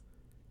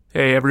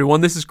Hey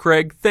everyone, this is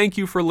Craig. Thank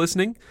you for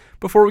listening.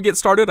 Before we get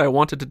started, I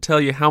wanted to tell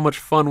you how much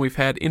fun we've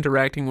had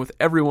interacting with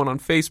everyone on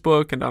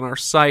Facebook and on our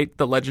site,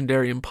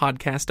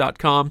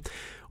 thelegendariumpodcast.com.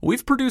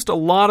 We've produced a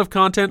lot of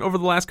content over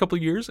the last couple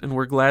of years, and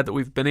we're glad that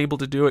we've been able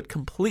to do it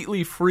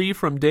completely free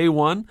from day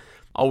one.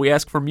 All we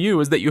ask from you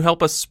is that you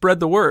help us spread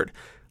the word.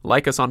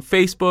 Like us on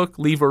Facebook,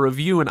 leave a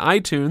review in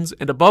iTunes,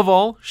 and above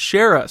all,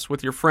 share us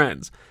with your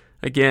friends.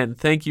 Again,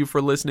 thank you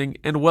for listening,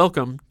 and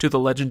welcome to The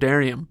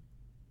Legendarium.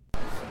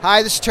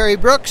 Hi, this is Terry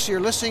Brooks. You're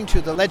listening to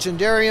the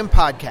Legendarium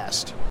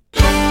Podcast.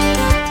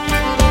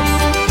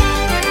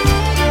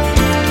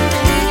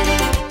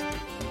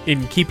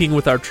 In keeping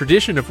with our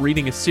tradition of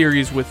reading a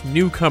series with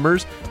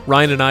newcomers,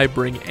 Ryan and I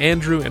bring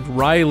Andrew and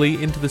Rilee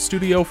into the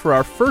studio for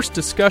our first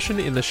discussion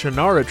in the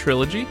Shannara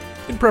trilogy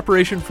in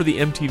preparation for the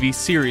MTV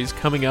series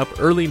coming up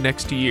early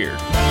next year.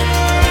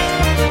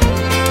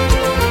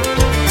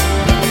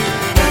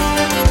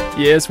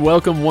 Yes,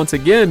 welcome once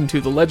again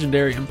to the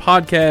Legendarium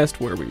Podcast,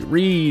 where we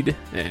read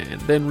and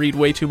then read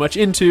way too much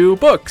into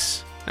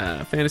books,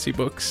 fantasy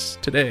books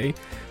today.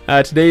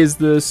 Today is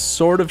the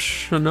Sword of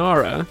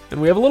Shannara,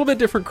 and we have a little bit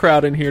different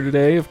crowd in here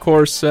today. Of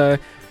course, you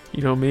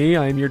know me,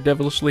 I'm your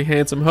devilishly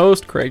handsome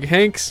host, Craig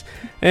Hanks,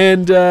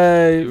 and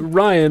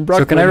Ryan Bruckman.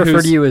 So can I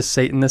refer to you as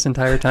Satan this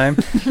entire time?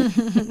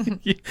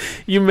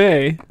 You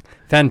may.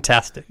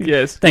 Fantastic.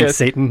 Yes. Thanks, yes.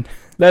 Satan.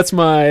 That's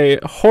my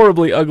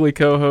horribly ugly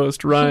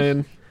co-host,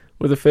 Ryan,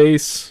 with a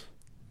face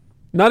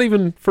not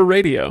even for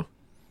radio.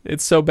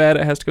 It's so bad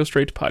it has to go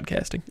straight to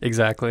podcasting.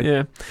 Exactly.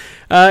 Yeah.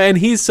 And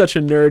he's such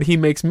a nerd, he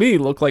makes me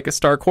look like a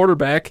star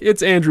quarterback.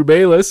 It's Andrew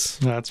Bayless.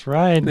 That's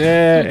right.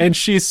 Yeah, and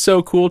she's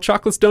so cool,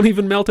 chocolates don't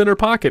even melt in her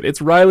pocket.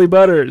 It's Rilee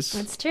Butters.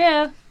 That's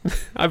true.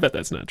 I bet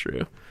that's not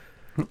true.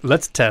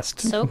 Let's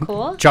test. So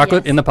cool.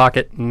 Chocolate Yes. in the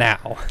pocket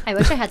now. I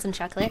wish I had some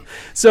chocolate.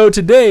 So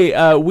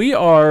today we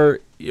are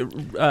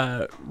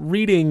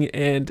reading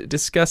and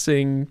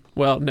discussing,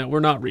 well, no, we're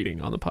not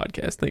reading on the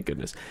podcast, thank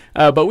goodness.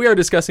 But we are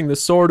discussing The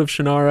Sword of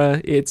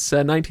Shannara. It's a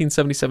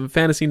 1977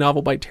 fantasy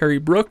novel by Terry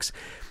Brooks.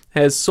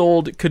 Has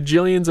sold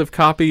cajillions of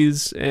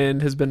copies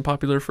and has been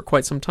popular for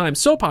quite some time.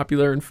 So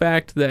popular, in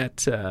fact,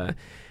 that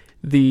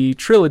the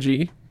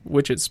trilogy,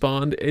 which it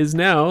spawned, is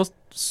now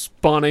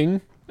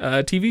spawning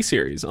TV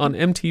series on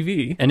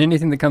MTV. And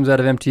anything that comes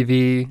out of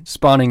MTV,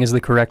 spawning is the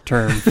correct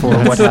term for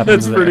what happens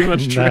That's there. pretty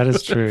much true. That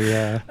is true,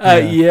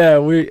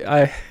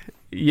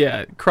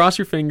 yeah. Cross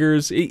your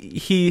fingers.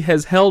 He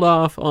has held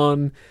off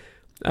on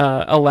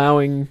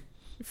allowing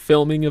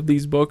filming of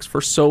these books for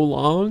so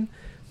long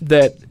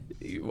that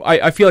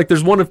I feel like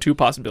there's one of two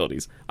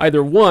possibilities.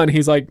 Either one,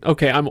 he's like,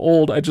 okay, I'm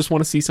old, I just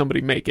want to see somebody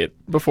make it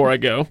before I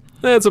go.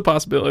 That's a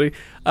possibility.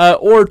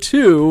 Or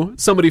two,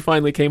 somebody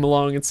finally came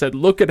along and said,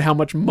 look at how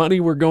much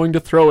money we're going to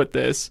throw at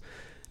this.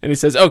 And he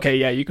says, okay,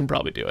 yeah, you can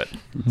probably do it.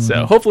 Mm-hmm.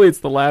 So hopefully it's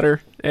the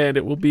latter, and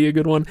it will be a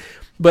good one.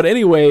 But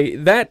anyway,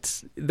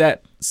 that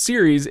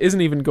series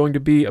isn't even going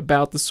to be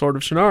about the Sword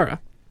of Shannara.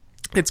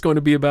 It's going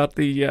to be about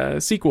the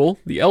sequel,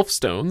 the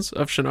Elfstones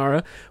of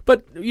Shannara.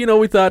 But, you know,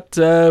 we thought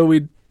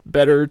we'd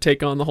better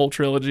take on the whole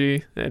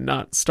trilogy and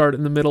not start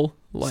in the middle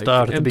like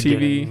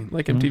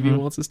MTV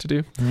wants us to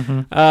do.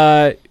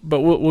 Mm-hmm. But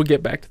we'll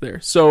get back to there.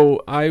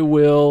 So I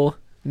will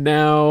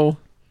now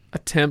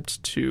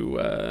attempt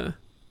to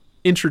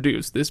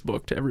introduce this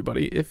book to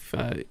everybody if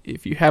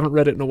you haven't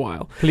read it in a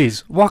while.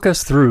 Please, walk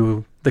us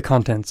through the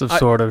contents of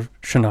Sword of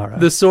Shannara.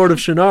 The Sword of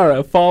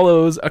Shannara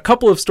follows a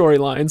couple of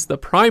storylines, the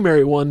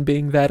primary one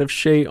being that of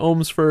Shay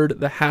Omsford,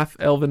 the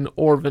half-elven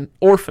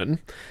orphan,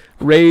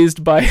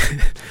 raised by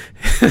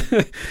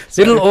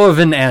little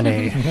Orphan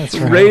Annie. That's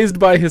right. Raised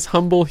by his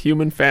humble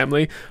human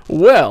family.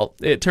 Well,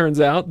 it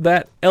turns out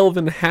that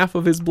elven half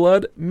of his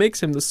blood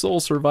makes him the sole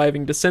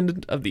surviving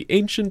descendant of the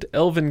ancient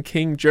elven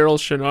king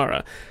Gerald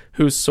Shannara,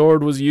 whose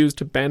sword was used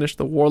to banish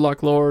the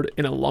Warlock Lord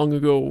in a long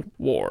ago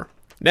war.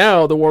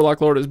 Now the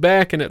Warlock Lord is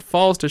back, and it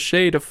falls to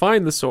Shay to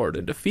find the sword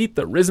and defeat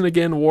the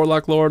risen-again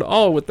Warlock Lord,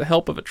 all with the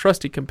help of a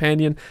trusty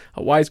companion,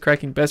 a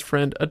wisecracking best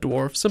friend, a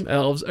dwarf, some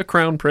elves, a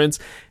crown prince,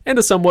 and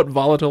a somewhat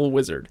volatile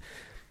wizard.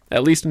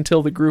 At least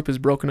until the group is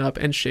broken up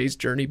and Shay's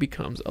journey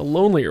becomes a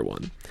lonelier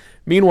one.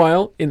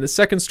 Meanwhile, in the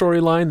second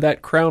storyline,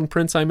 that crown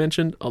prince I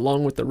mentioned,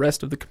 along with the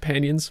rest of the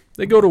companions,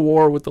 they go to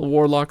war with the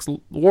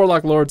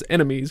Warlock Lord's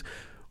enemies,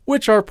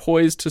 which are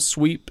poised to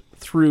sweep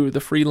through the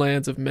free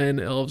lands of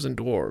men, elves, and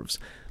dwarves.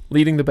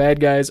 Leading the bad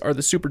guys are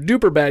the super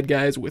duper bad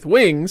guys with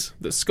wings,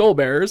 the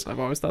Skullbearers. I've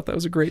always thought that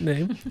was a great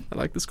name. I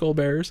like the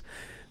Skullbearers.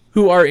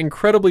 Who are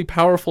incredibly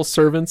powerful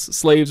servants,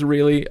 slaves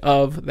really,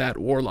 of that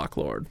Warlock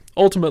Lord.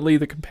 Ultimately,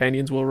 the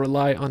companions will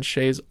rely on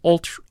Shay's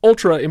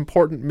ultra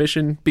important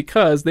mission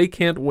because they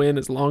can't win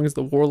as long as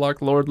the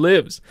Warlock Lord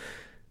lives.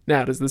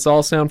 Now, does this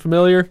all sound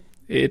familiar?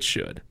 It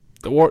should.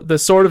 The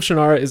Sword of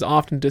Shannara is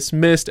often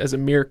dismissed as a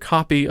mere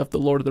copy of The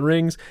Lord of the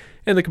Rings,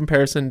 and the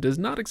comparison does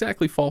not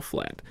exactly fall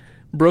flat.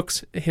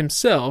 Brooks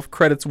himself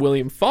credits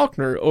William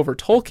Faulkner over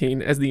Tolkien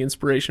as the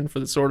inspiration for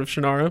the Sword of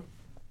Shannara,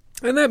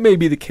 and that may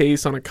be the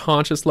case on a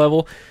conscious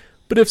level,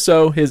 but if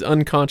so, his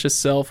unconscious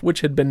self,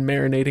 which had been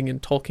marinating in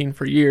Tolkien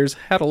for years,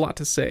 had a lot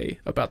to say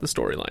about the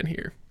storyline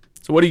here.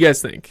 So So what do you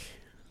guys think?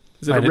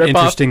 Is it a rip-off?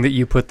 Interesting that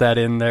you put that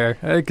in there,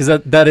 because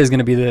that is going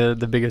to be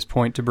the biggest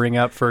point to bring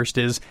up first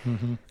is...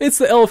 It's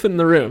the elephant in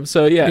the room,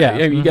 so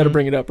yeah you got to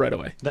bring it up right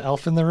away. The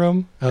elf in the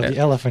room? Oh, the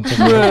elephant in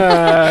the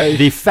room.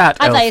 The fat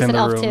I elf thought you in said the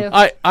elf room. too.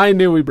 I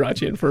knew we brought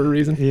you in for a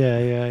reason.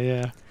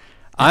 Yeah.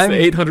 It's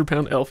the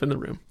 800-pound elf in the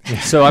room.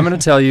 So I'm going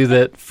to tell you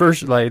that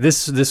first, like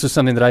this was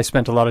something that I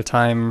spent a lot of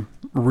time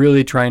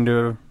really trying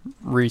to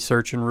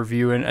research and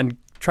review and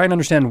try and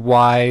understand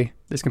why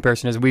this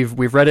comparison is.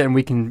 We've read it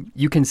and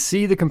you can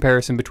see the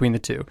comparison between the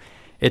two.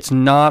 It's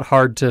not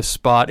hard to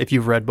spot if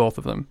you've read both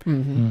of them.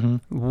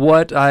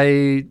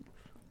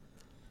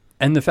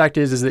 And the fact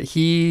is that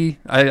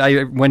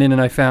I went in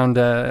and I found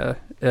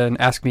an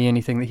Ask Me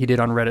Anything that he did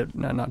on Reddit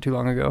not too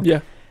long ago.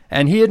 Yeah.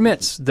 And he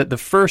admits that the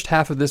first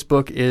half of this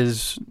book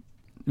is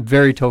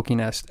very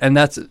Tolkien-esque, and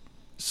that's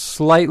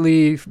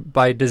slightly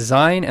by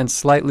design and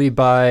slightly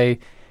by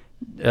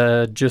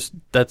it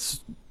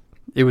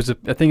was a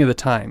thing of the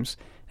times.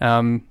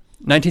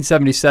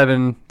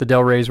 1977, the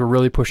Del Reys were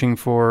really pushing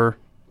to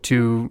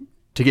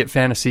get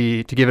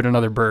fantasy, to give it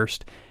another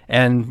burst.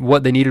 And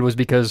what they needed was,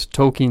 because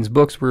Tolkien's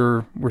books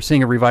were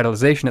seeing a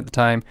revitalization at the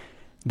time,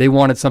 they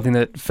wanted something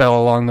that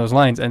fell along those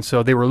lines. And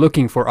so they were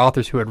looking for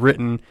authors who had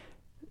written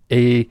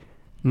a,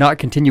 not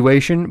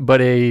continuation,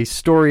 but a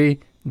story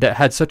that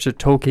had such a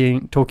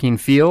Tolkien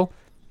feel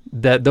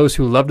that those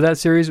who loved that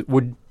series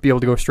would be able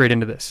to go straight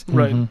into this.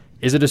 Right.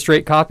 Is it a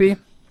straight copy?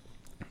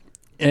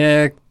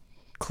 Pretty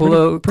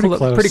close.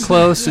 Pretty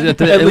close, at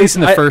least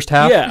in the first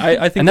half. Yeah,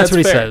 I think and that's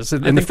what fair. he says.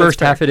 In the first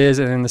half it is,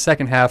 and in the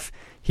second half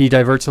he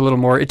diverts a little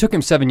more. It took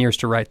him 7 years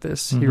to write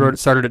this. He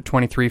started at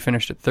 23,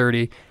 finished at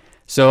 30.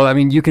 So, I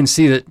mean, you can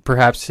see that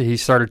perhaps he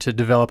started to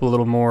develop a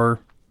little more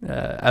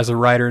as a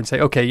writer and say,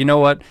 okay, you know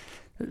what?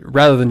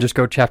 Rather than just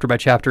go chapter by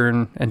chapter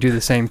and do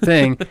the same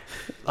thing,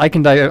 I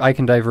can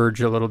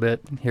diverge a little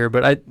bit here.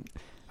 But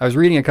I was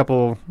reading a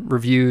couple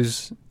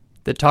reviews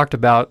that talked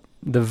about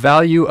the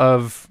value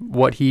of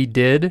what he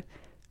did,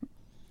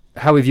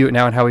 how we view it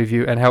now and how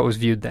it was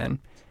viewed then,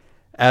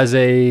 as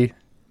a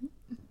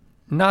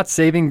not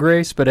saving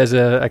grace, but as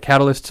a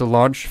catalyst to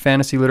launch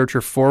fantasy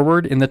literature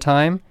forward in the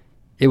time.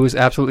 It was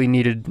absolutely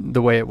needed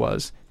the way it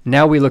was.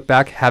 Now we look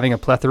back, having a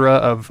plethora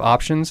of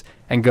options,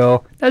 and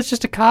go, that's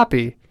just a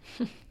copy.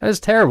 That is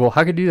terrible.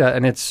 How could you do that?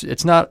 And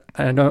it's not.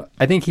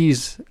 I think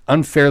he's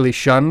unfairly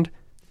shunned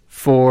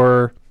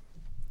for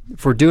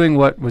doing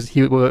what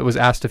was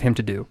asked of him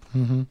to do.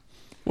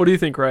 What do you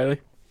think, Rilee?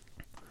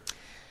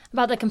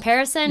 About the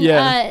comparison?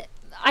 Yeah.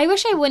 I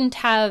wish I wouldn't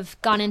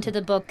have gone into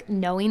the book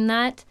knowing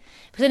that,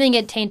 because I think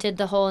it tainted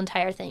the whole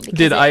entire thing.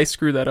 Did I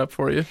screw that up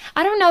for you?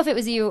 I don't know if it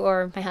was you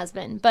or my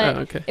husband,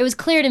 but It was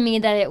clear to me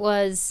that it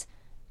was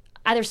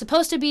either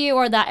supposed to be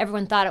or that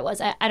everyone thought it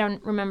was. I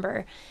don't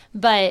remember.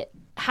 But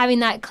having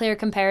that clear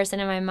comparison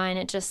in my mind,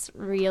 it just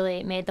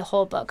really made the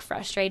whole book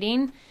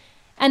frustrating.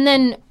 And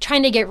then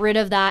trying to get rid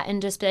of that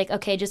and just be like,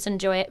 okay, just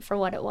enjoy it for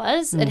what it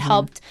was. It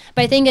helped.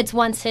 But I think it's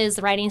once his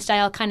writing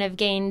style kind of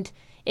gained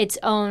its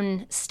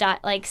own style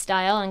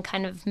and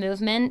kind of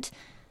movement.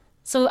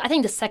 So I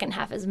think the second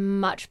half is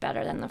much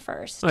better than the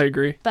first. I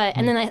agree. But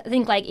and then I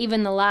think like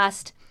even the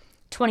last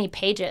 20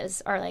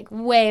 pages are like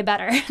way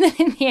better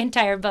than the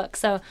entire book.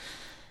 So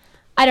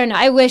I don't know.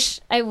 I wish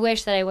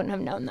that I wouldn't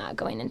have known that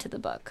going into the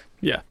book.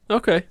 Yeah.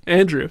 Okay.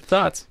 Andrew,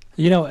 thoughts?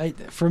 You know,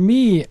 for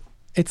me,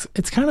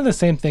 it's kind of the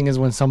same thing as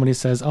when somebody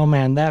says, oh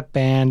man, that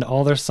band,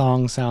 all their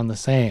songs sound the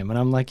same. And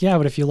I'm like, yeah,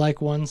 but if you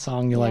like one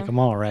song, you like them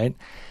all, right?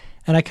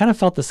 And I kind of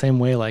felt the same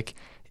way, like,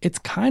 it's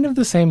kind of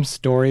the same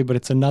story, but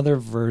it's another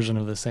version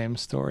of the same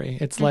story.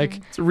 It's like...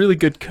 It's a really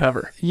good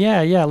cover.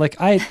 Yeah. Like,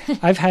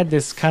 I've had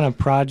this kind of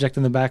project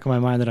in the back of my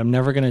mind that I'm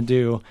never going to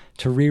do,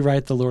 to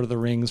rewrite The Lord of the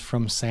Rings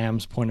from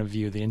Sam's point of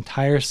view, the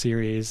entire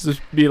series. This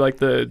would be like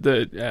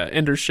the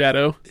Ender's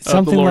Shadow Something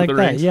of The Lord like of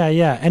the Rings. That.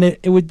 Yeah. And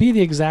it would be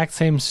the exact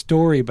same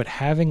story, but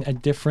having a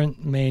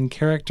different main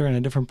character and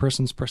a different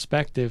person's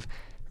perspective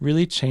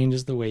really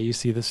changes the way you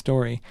see the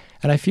story.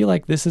 And I feel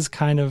like this is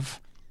kind of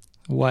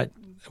what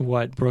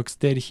Brooks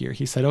did here.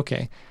 He said,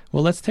 okay,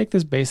 well, let's take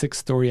this basic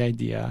story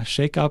idea,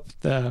 shake up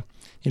the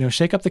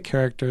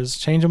characters,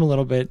 change them a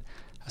little bit.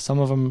 Some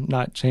of them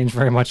not change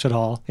very much at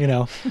all,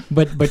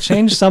 but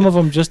change some of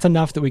them just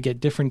enough that we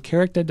get different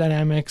character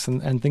dynamics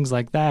and things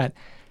like that,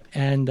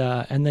 and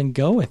then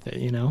go with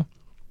it.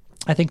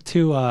 I think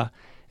too,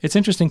 it's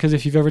interesting because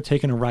if you've ever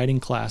taken a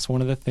writing class,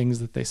 one of the things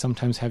that they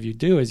sometimes have you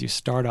do is you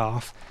start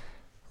off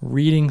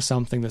reading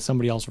something that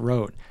somebody else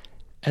wrote.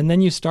 And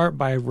then you start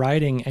by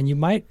writing, and you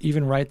might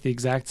even write the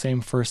exact same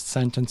first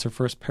sentence or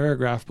first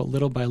paragraph, but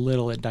little by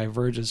little it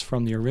diverges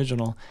from the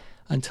original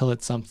until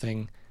it's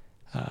something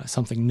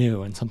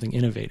new and something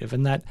innovative.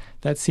 And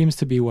that seems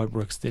to be what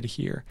Brooks did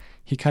here.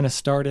 He kind of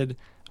started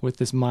with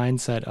this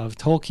mindset of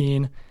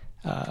Tolkien,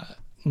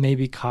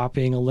 maybe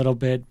copying a little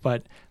bit,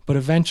 but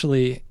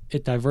eventually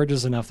it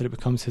diverges enough that it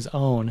becomes his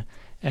own.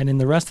 And in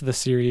the rest of the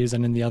series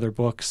and in the other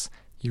books,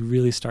 you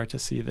really start to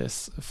see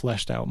this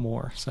fleshed out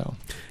more. So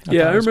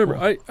I remember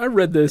cool. I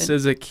read this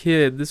as a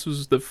kid. This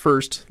was the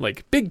first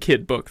like big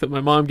kid book that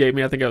my mom gave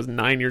me. I think I was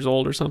 9 years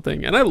old or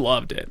something, and I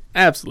loved it.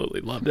 Absolutely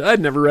loved it. I'd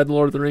never read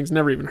Lord of the Rings,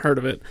 never even heard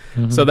of it,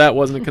 so that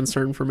wasn't a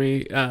concern for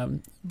me.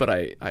 But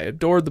I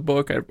adored the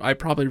book. I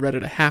probably read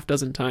it a half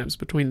dozen times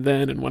between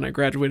then and when I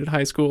graduated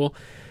high school.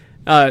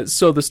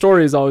 So the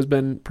story has always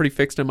been pretty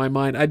fixed in my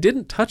mind. I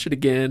didn't touch it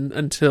again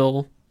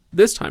until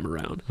this time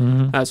around.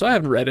 So I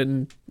haven't read it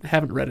in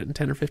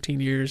 10 or 15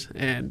 years,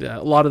 and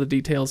a lot of the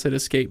details had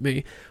escaped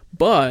me.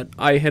 But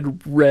I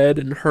had read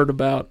and heard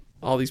about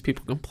all these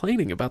people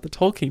complaining about the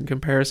Tolkien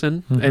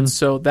comparison, and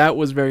so that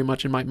was very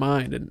much in my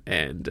mind.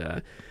 And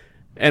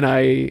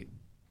I,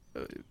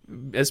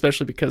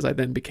 especially because I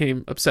then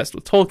became obsessed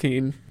with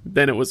Tolkien,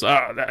 then it was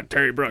that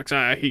Terry Brooks,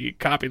 he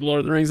copied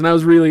Lord of the Rings, and I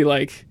was really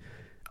like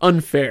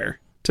unfair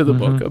to the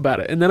book about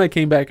it. And then I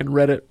came back and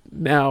read it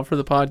now for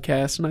the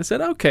podcast, and I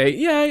said, okay,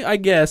 yeah, I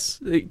guess,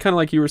 kind of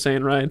like you were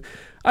saying, Ryan,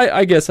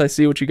 I guess I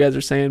see what you guys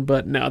are saying,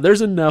 but no,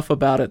 there's enough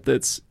about it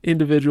that's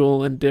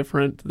individual and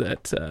different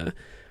that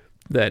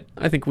that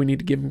I think we need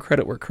to give him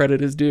credit where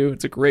credit is due.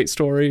 It's a great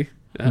story,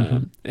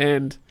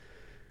 and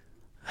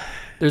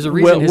there's a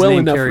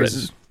reason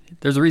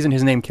there's a reason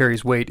his name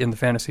carries weight in the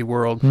fantasy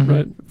world,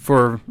 right?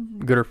 For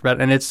good or for bad,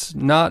 and it's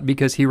not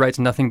because he writes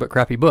nothing but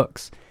crappy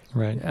books.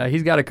 Right.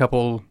 He's got a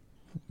couple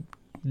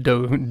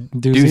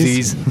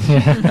doozies.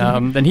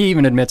 And he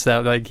even admits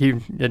that. Like, he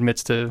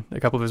admits to a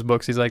couple of his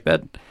books, he's like,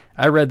 that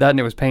I read that and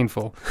it was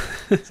painful.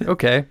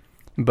 Okay.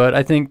 But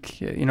I think,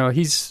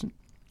 he's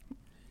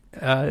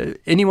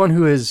anyone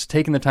who has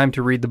taken the time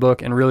to read the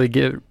book and really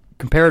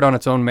compare it on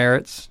its own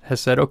merits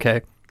has said,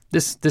 okay,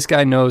 this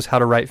guy knows how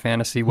to write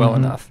fantasy well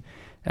enough.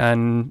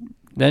 And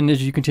then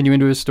as you continue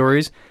into his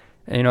stories,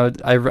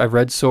 I've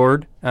read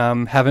Sword,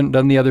 haven't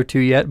done the other two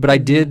yet, but I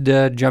did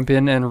jump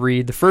in and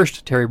read the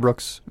first Terry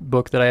Brooks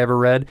book that I ever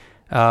read,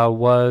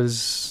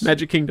 was...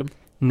 Magic Kingdom.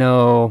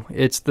 No,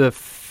 it's the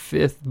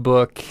fifth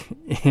book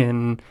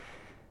in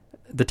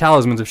The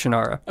Talismans of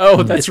Shannara.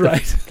 Oh, that's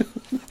right.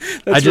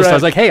 I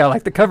was like, hey, I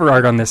like the cover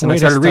art on this, and I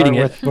started reading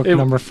it. Book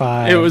number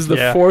 5. It was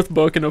the fourth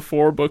book in a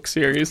 4-book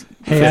series.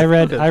 Hey, I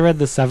read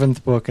the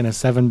 7th book in a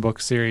 7-book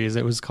series.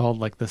 It was called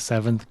like The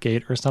Seventh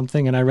Gate or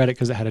something, and I read it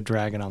because it had a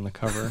dragon on the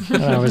cover.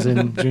 And I was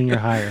in junior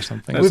high or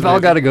something. We've all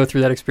got to go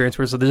through that experience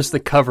where just the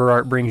cover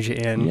art brings you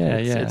in.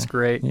 It's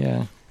great.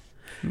 Yeah.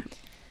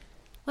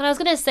 Well, I was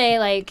gonna say,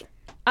 like,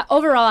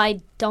 overall,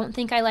 I don't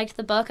think I liked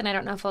the book, and I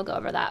don't know if we'll go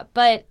over that,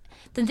 but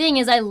the thing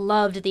is, I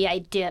loved the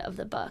idea of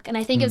the book. And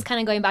I think it was kind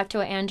of going back to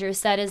what Andrew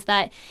said, is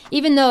that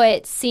even though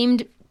it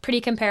seemed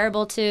pretty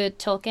comparable to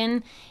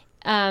Tolkien,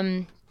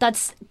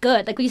 that's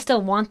good. Like, we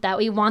still want that.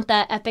 We want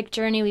that epic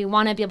journey. We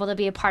want to be able to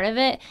be a part of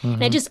it.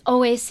 And it just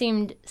always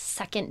seemed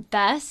second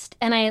best.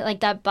 And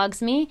that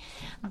bugs me.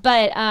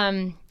 But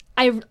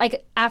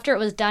after it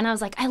was done, I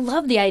was like, I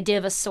love the idea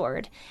of a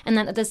sword. And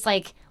that this,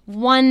 like,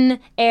 one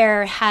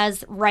heir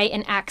has right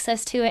and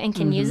access to it and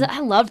can use it.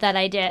 I love that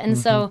idea. And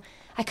so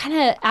I kind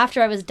of,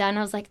 after I was done,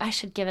 I was like, I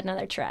should give it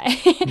another try.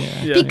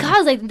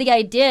 Because the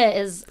idea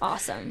is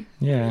awesome.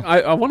 Yeah.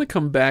 I want to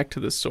come back to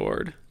the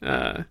sword.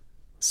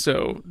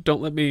 So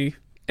don't let me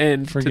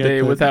end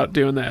today without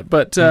doing that.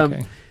 But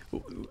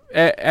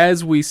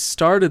as we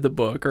started the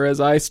book, or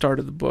as I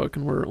started the book,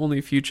 and we're only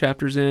a few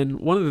chapters in,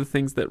 one of the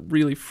things that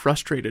really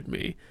frustrated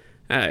me,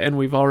 and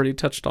we've already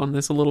touched on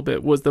this a little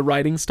bit, was the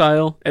writing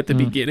style at the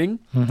beginning.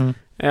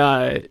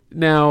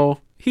 Now,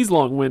 he's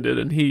long-winded,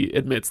 and he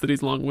admits that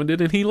he's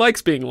long-winded, and he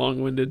likes being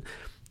long-winded.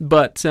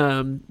 But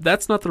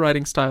that's not the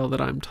writing style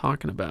that I'm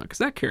talking about, because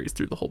that carries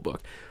through the whole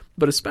book,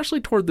 but especially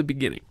toward the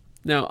beginning.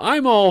 Now,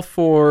 I'm all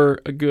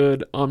for a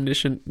good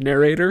omniscient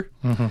narrator,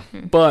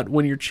 but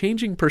when you're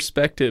changing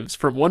perspectives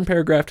from one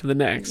paragraph to the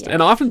next,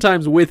 and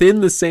oftentimes within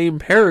the same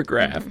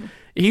paragraph,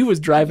 he was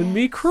driving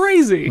me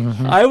crazy.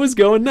 I was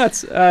going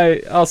nuts.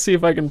 I'll see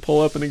if I can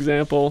pull up an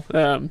example,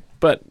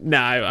 but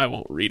I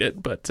won't read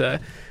it. But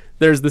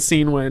there's the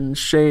scene when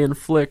Shay and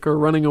Flick are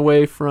running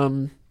away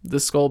from the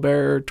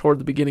Skullbearer toward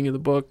the beginning of the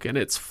book, and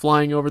it's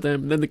flying over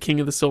them, and then the King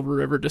of the Silver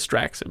River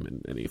distracts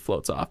him, and he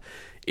floats off.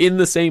 In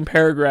the same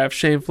paragraph,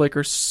 Shay and Flick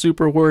are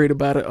super worried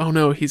about it. Oh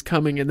no, he's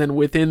coming. And then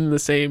within the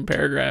same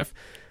paragraph,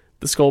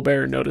 the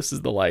Skullbearer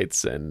notices the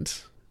lights, and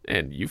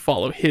you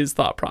follow his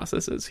thought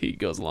process as he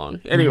goes along.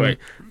 Anyway,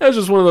 that was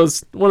just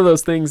one of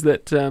those things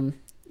that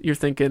you're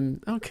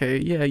thinking, okay,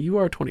 yeah, you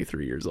are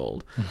 23 years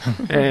old,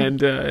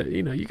 and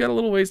you got a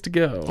little ways to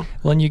go.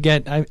 Well, and you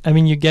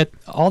get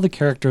all the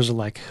characters are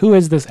like, who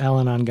is this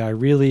Al-Anon guy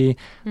really?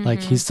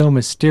 Like, he's so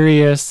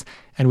mysterious,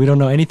 and we don't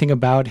know anything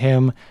about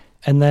him.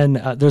 And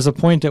then there's a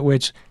point at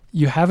which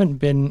you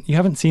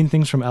haven't seen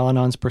things from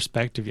Al-Anon's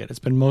perspective yet. It's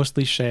been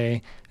mostly Shay,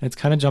 and it's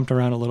kind of jumped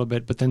around a little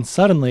bit, but then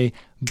suddenly,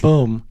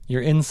 boom,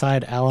 you're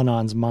inside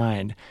Al-Anon's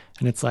mind,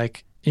 and it's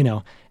like,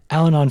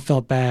 Al-Anon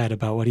felt bad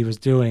about what he was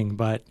doing,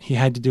 but he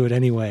had to do it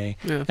anyway.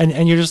 Yeah.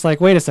 And you're just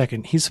like, wait a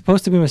second, he's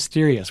supposed to be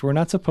mysterious. We're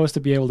not supposed to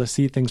be able to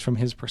see things from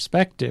his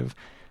perspective.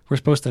 We're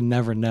supposed to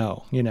never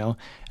know,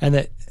 And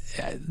that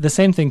the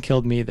same thing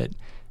killed me, that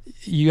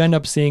you end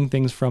up seeing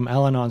things from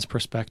Elanon's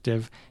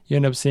perspective. You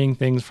end up seeing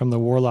things from the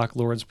Warlock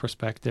Lord's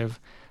perspective.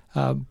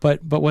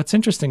 But what's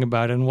interesting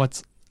about it, and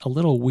what's a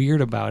little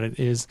weird about it,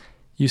 is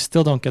you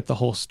still don't get the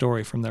whole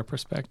story from their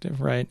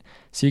perspective, right?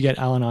 So you get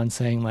Elanon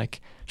saying,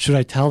 like, should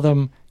I tell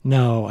them?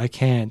 No, I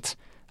can't.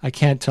 I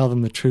can't tell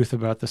them the truth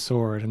about the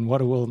sword and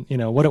what it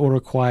will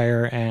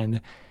require,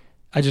 and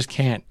I just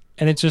can't.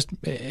 And it's just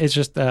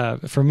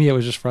for me, it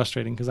was just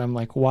frustrating because I'm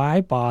like,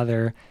 why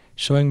bother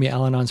showing me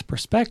Elanon's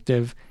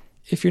perspective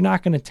if you're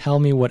not going to tell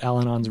me what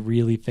Elanon's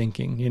really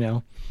thinking, you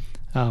know?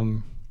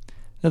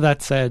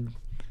 That said,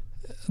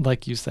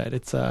 like you said,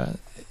 it's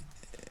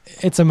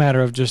a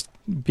matter of just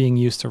being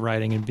used to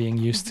writing and being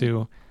used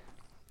to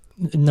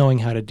knowing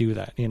how to do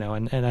that, you know,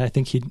 and I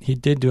think he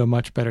did do a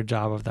much better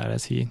job of that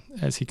as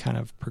he kind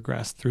of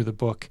progressed through the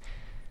book.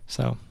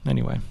 So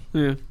anyway.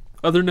 Yeah.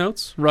 Other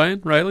notes?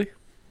 Riley?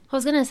 I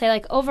was going to say,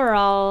 like,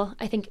 overall,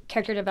 I think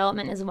character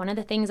development is one of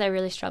the things I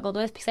really struggled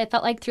with because I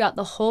felt like throughout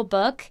the whole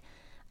book,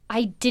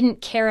 I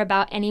didn't care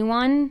about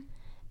anyone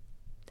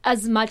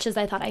as much as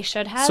I thought I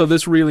should have. So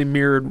this really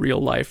mirrored real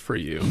life for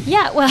you.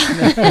 Yeah, well,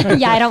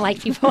 yeah, I don't like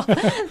people.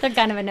 They're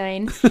kind of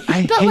annoying.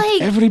 I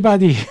hate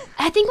everybody.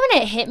 I think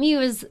when it hit me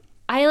was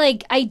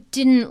I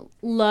didn't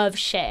love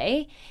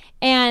Shay.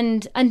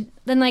 And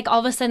then, like, all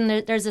of a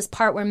sudden there's this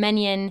part where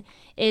Menyon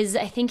is,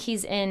 I think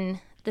he's in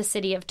the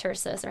city of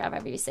Tursus, or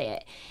however you say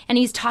it. And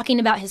he's talking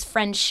about his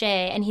friend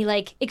Shay, and he,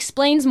 like,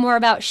 explains more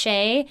about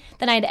Shay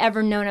than I'd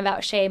ever known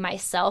about Shay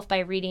myself by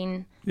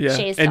reading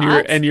Shay's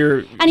thoughts. And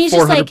you're he's 400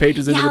 just like,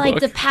 pages into the book. like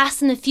the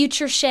past and the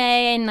future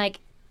Shay, and, like,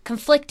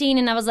 conflicting.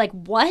 And I was like,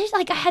 what?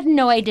 Like, I had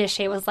no idea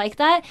Shay was like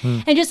that.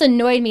 And it just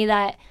annoyed me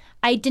that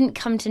I didn't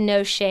come to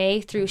know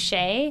Shay through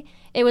Shay.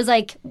 It was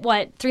like,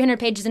 300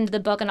 pages into the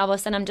book, and all of a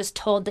sudden I'm just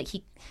told that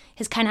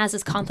his kind of has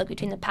this conflict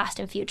between the past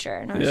and future.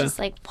 And I was just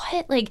like,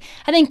 what? Like,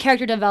 I think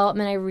character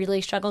development I really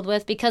struggled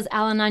with because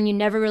Elanon, you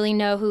never really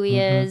know who he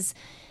is.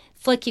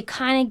 Flick, you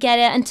kind of get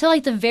it until,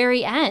 like, the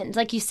very end.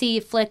 Like, you see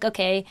Flick,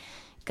 okay,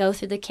 go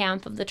through the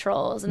camp of the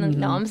trolls and the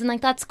gnomes, and,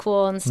 like, that's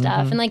cool and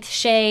stuff. And, like,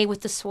 Shay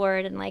with the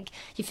sword, and, like,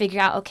 you figure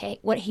out, okay,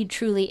 what he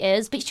truly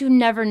is, but you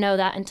never know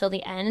that until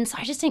the end. And so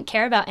I just didn't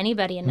care about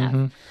anybody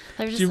enough.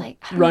 I was just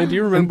like, Ryan, do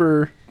you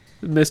remember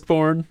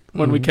Mistborn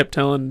when we kept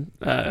telling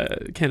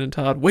Ken and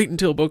Todd, wait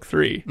until book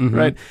 3,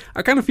 right?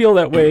 I kind of feel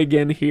that way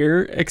again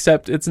here,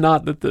 except it's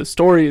not that the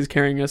story is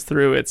carrying us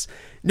through. It's,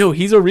 no,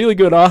 he's a really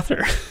good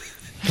author.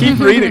 Keep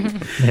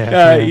reading.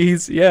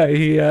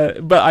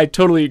 But I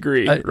totally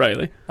agree,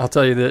 Riley. I'll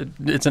tell you that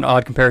it's an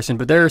odd comparison,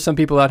 but there are some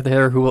people out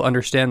there who will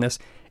understand this.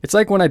 It's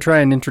like when I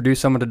try and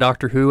introduce someone to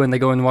Doctor Who and they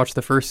go and watch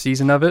the first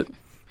season of it.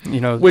 You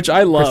know, which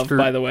I love,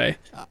 by the way.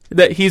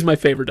 That he's my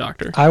favorite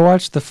Doctor. I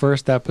watched the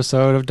first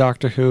episode of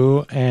Doctor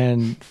Who,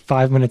 and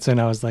 5 minutes in,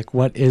 I was like,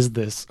 "What is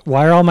this?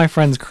 Why are all my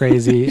friends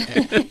crazy?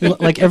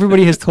 Like,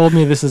 everybody has told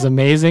me this is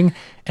amazing,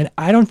 and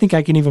I don't think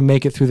I can even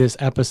make it through this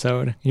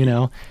episode." You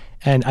know.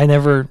 And I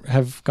never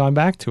have gone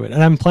back to it.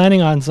 And I'm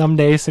planning on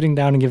someday sitting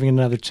down and giving it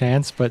another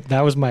chance, but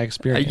that was my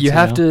experience. You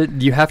have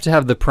to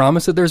have the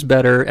promise that there's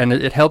better, and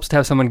it helps to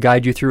have someone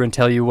guide you through and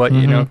tell you what,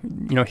 you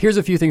know, here's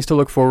a few things to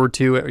look forward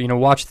to, you know,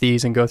 watch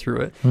these and go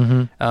through it.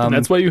 And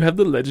that's why you have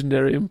the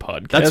Legendarium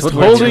podcast. That's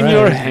holding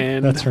your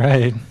hand. That's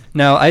right.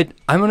 Now,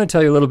 I'm going to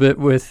tell you a little bit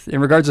in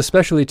regards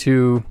especially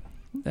to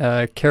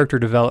character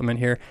development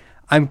here.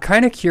 I'm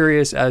kind of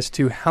curious as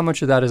to how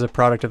much of that is a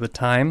product of the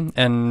time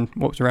and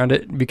what was around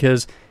it,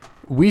 because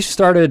we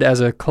started as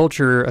a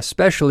culture,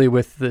 especially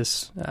with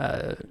this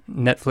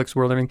Netflix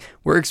world. I mean,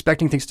 we're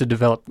expecting things to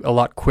develop a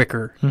lot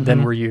quicker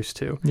than we're used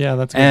to. Yeah,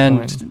 that's a good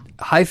point. And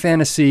high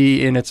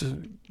fantasy in its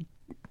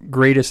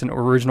greatest and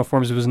original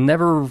forms was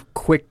never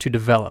quick to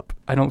develop.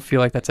 I don't feel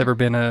like that's ever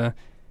been a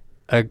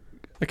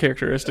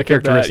characteristic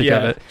of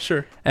it.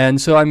 Sure.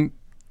 And so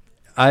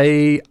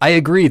I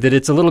agree that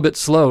it's a little bit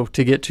slow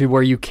to get to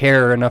where you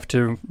care enough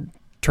to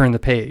turn the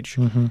page.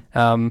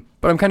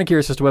 But I'm kind of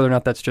curious as to whether or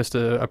not that's just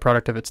a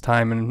product of its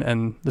time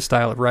and the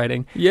style of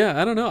writing.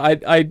 Yeah, I don't know.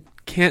 I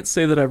can't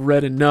say that I've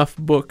read enough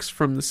books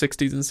from the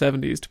 60s and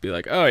 70s to be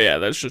like, oh yeah,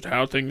 that's just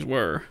how things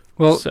were.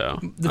 Well, so,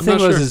 the thing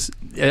was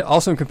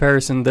also in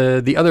comparison,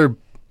 the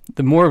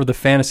more of the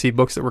fantasy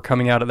books that were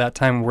coming out at that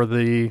time were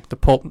the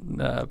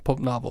pulp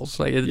novels.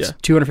 Like, it's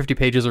 250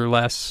 pages or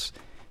less,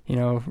 you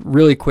know,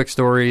 really quick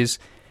stories.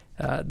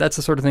 That's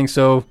the sort of thing.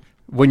 So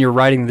when you're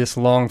writing this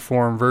long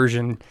form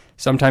version,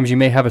 sometimes you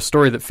may have a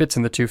story that fits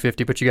in the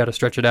 250, but you got to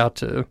stretch it out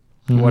to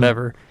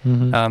whatever.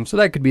 So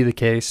that could be the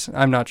case.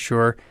 I'm not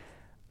sure.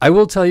 I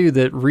will tell you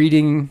that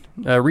reading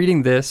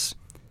this,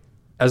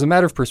 as a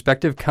matter of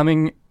perspective,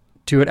 coming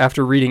to it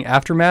after reading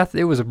Aftermath,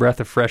 it was a breath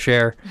of fresh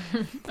air.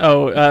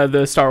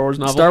 The Star Wars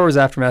novel? Star Wars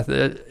Aftermath.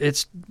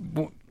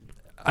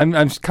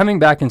 I'm coming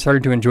back and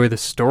starting to enjoy the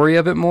story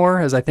of it more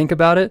as I think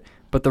about it,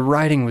 but the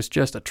writing was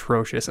just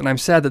atrocious, and I'm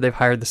sad that they've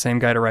hired the same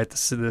guy to write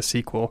the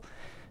sequel.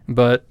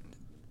 But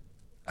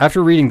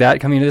after reading that,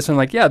 coming into this, I'm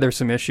like, yeah, there's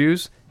some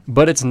issues,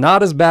 but it's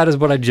not as bad as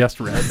what I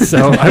just read,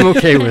 so I'm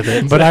okay with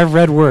it. But I've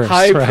read worse.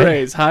 High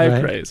praise.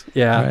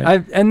 Yeah,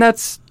 right. And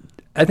that's,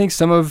 I think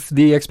some of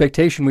the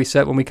expectation we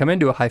set when we come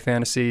into a high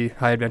fantasy,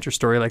 high adventure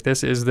story like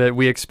this is that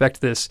we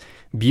expect this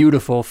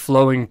beautiful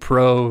flowing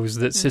prose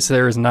that sits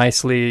there as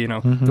nicely,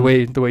 the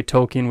way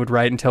Tolkien would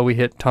write until we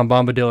hit Tom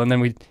Bombadil, and then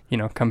we,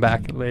 come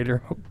back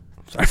later. Oh,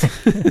 sorry.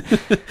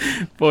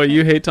 Boy,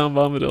 you hate Tom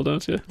Bombadil,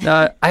 don't you?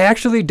 I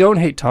actually don't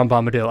hate Tom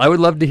Bombadil. I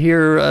would love to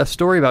hear a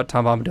story about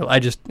Tom Bombadil. I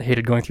just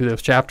hated going through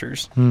those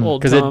chapters.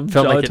 Old Tom, it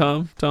felt Jolly like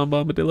Tom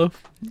Bombadillo.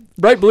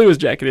 Bright blue his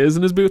jacket is,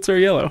 and his boots are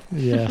yellow.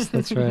 Yes,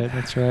 that's right.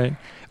 That's right.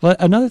 Well,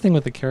 another thing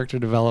with the character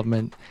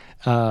development,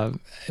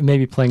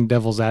 maybe playing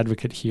devil's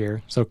advocate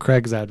here. So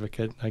Craig's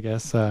advocate, I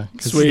guess.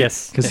 Sweet.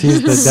 Yes. Because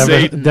he's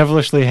the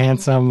devilishly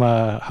handsome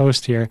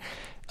host here.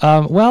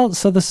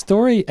 So the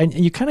story, and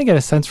you kind of get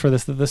a sense for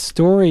this, that the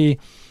story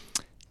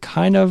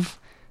kind of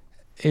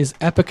is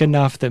epic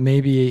enough that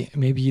maybe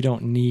you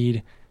don't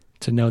need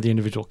to know the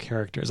individual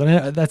characters.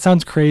 And that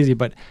sounds crazy,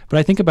 but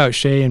I think about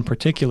Shay in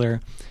particular.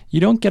 You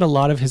don't get a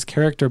lot of his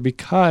character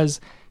because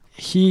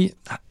he,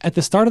 at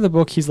the start of the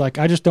book, he's like,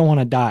 I just don't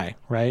want to die,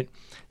 right?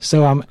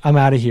 So I'm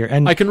out of here.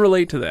 And I can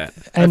relate to that.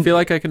 I feel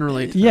like I can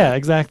relate to that. Yeah,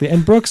 exactly.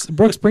 And Brooks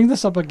brings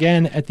this up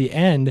again at the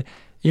end.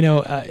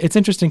 It's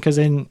interesting because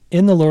in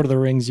the Lord of the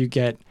Rings, you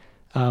get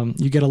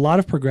a lot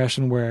of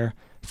progression where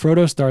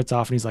Frodo starts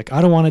off and he's like, I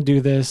don't want to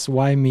do this,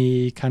 why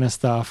me, kind of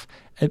stuff.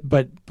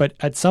 But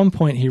at some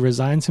point he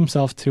resigns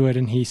himself to it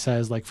and he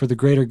says, like, for the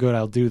greater good,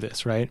 I'll do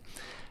this, right?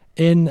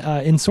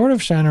 In Sword of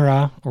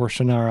Shannara, or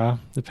Shannara,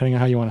 depending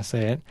on how you want to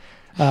say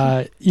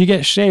it, you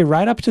get Shay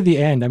right up to the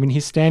end. I mean,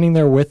 he's standing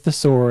there with the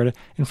sword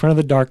in front of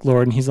the Dark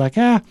Lord, and he's like,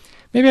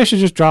 maybe I should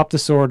just drop the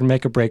sword and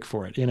make a break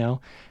for it, And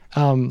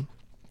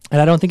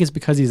I don't think it's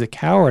because he's a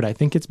coward. I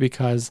think it's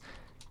because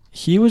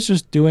he was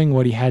just doing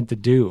what he had to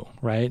do,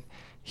 right?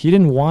 He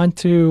didn't want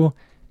to.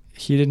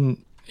 He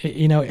didn't,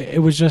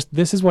 it was just,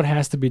 this is what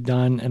has to be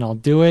done, and I'll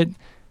do it.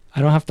 I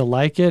don't have to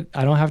like it.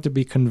 I don't have to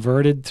be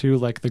converted to,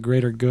 like, the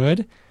greater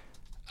good.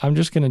 I'm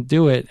just going to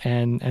do it,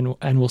 and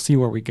we'll see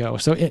where we go.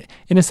 So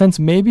in a sense,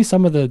 maybe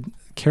some of the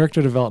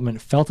character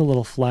development felt a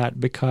little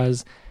flat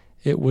because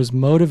it was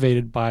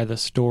motivated by the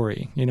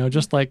story.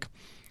 Just like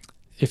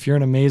if you're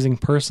an amazing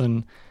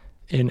person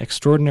in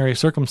extraordinary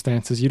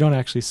circumstances, you don't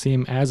actually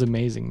seem as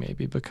amazing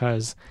maybe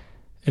because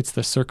it's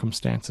the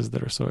circumstances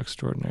that are so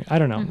extraordinary. I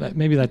don't know.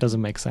 Maybe that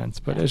doesn't make sense,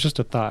 but it's just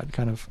a thought,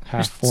 kind of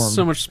half-formed.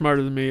 So much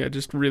smarter than me. I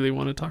just really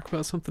want to talk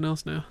about something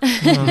else now.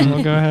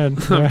 Well, go ahead.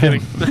 I'm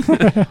kidding.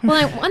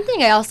 Well, one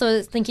thing I also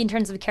was thinking in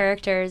terms of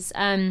characters,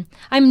 I'm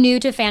new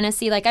to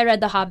fantasy. Like, I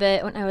read The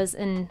Hobbit when I was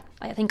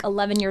I think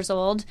 11 years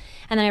old,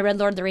 and then I read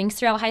Lord of the Rings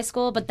throughout high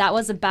school, but that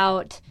was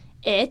about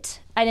it.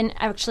 I didn't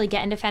actually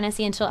get into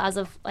fantasy until as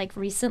of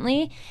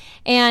recently,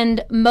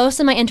 and most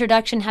of my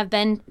introduction have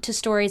been to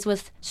stories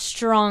with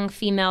strong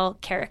female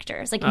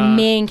characters,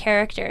 main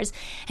characters.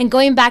 And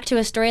going back to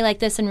a story like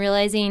this and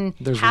realizing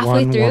there's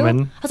halfway one through,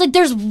 woman. I was like,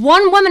 "There's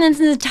one woman in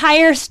the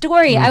entire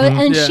story,"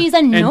 she's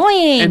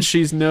annoying. And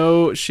she's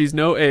no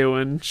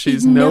Eowyn.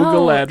 She's no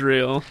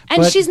Galadriel.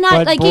 And she's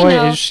not but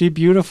boy, is she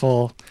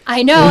beautiful.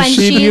 I know, and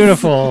she's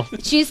beautiful.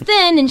 She's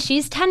thin and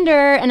she's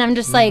tender, and I'm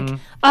just like,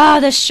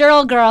 the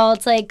Cheryl girl.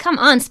 It's like, come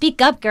on,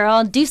 speak up,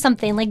 girl, do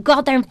something, go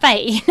out there and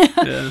fight.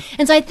 Yeah.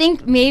 And so I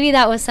think maybe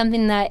that was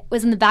something that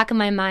was in the back of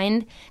my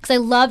mind because I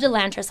loved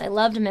Elantris, I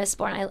loved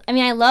Mistborn.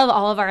 I love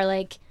all of our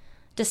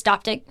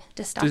dystopic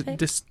books,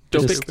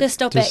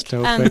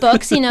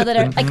 that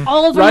are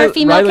all of them are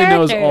female Rilee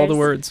characters. knows all the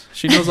words.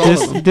 She knows all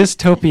of them.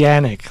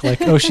 Dystopianic,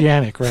 like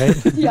oceanic, right?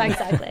 Yeah,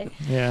 exactly.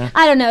 Yeah.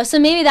 I don't know. So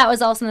maybe that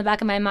was also in the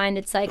back of my mind.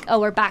 It's like,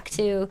 we're back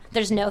to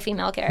there's no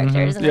female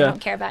characters, and I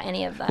don't care about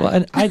any of them. Well,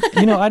 and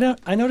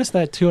I noticed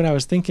that too, and I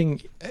was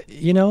thinking,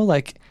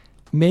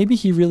 maybe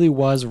he really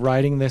was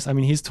writing this. I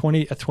mean, he's a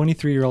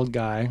 23-year-old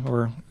guy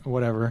or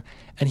whatever,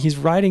 and he's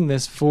writing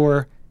this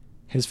for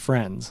his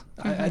friends.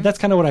 That's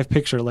kind of what I've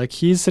pictured. Like,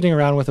 he's sitting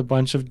around with a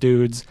bunch of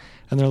dudes,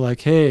 and they're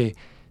like, hey,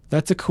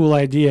 that's a cool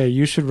idea.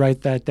 You should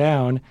write that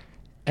down.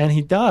 And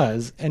he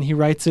does, and he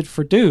writes it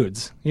for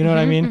dudes. You know what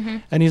I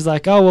mean? And he's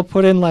like, oh, we'll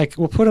put in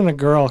a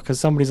girl because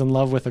somebody's in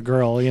love with a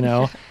girl,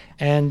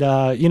 and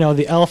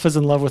the elf is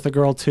in love with a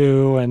girl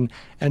too, and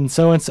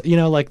so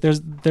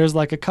there's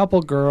a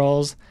couple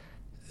girls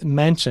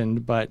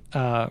mentioned, but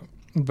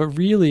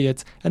really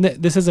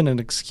this isn't an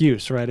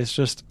excuse, right? It's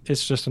just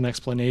an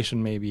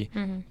explanation maybe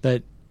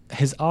that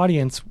his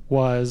audience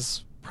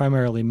was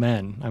primarily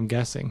men, I'm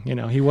guessing.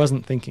 He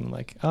wasn't thinking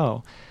like,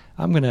 oh,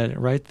 I'm going to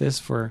write this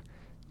for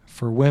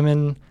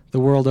women the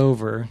world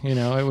over. It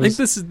was.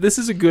 I think this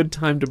is a good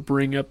time to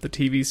bring up the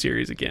TV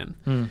series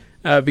again.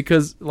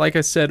 Because like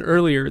I said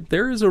earlier,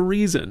 there is a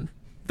reason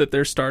that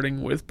they're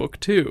starting with book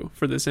 2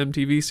 for this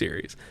MTV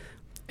series.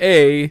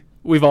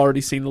 We've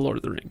already seen The Lord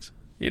of the Rings.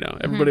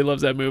 Everybody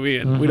loves that movie,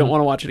 and we don't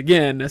want to watch it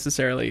again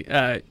necessarily.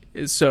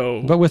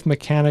 But with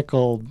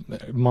mechanical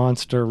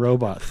monster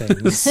robot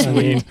things, I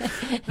mean,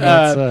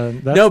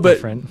 that's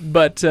different.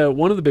 But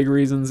one of the big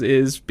reasons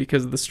is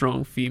because of the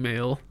strong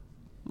female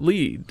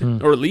lead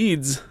or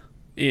leads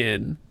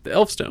in the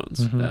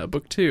Elfstones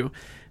book 2.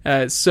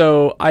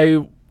 So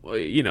I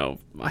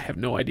I have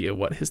no idea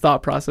what his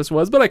thought process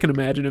was, but I can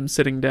imagine him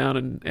sitting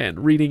down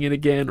and reading it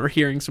again or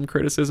hearing some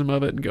criticism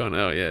of it and going,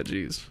 oh, yeah,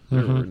 geez,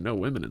 there were no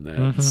women in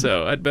that.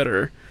 So I'd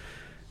better,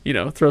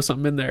 throw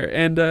something in there.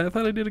 And I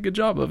thought I did a good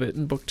job of it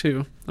in book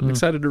 2. I'm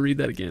excited to read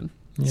that again.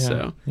 Yeah.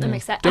 So I'm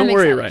excited. Don't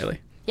worry, Riley.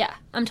 Yeah,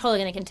 I'm totally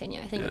going to continue.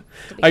 I think.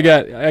 Yeah.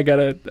 I got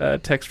a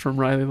text from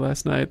Riley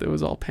last night that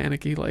was all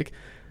panicky, like,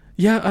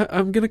 yeah,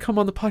 I'm going to come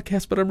on the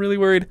podcast, but I'm really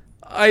worried.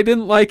 I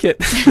didn't like it.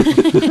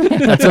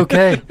 That's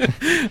okay.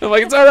 I'm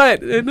like, it's all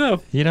right.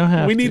 No, you don't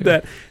have. We need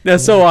that. Now,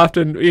 so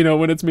often,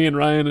 when it's me and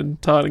Ryan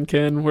and Todd and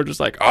Ken, we're just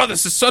like, oh,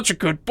 this is such a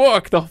good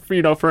book,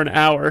 for an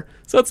hour.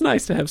 So it's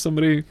nice to have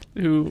somebody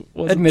who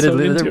wasn't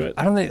admittedly so into it.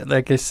 I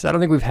don't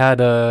think we've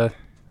had a.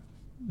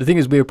 The thing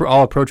is, we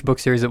all approach book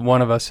series that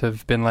one of us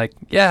have been like,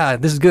 yeah,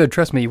 this is good.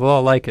 Trust me, we'll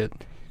all like it.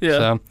 Yeah.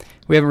 So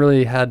we haven't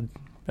really had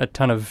a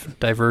ton of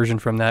diversion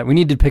from that. We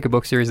need to pick a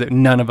book series that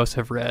none of us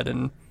have read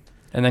and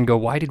then go,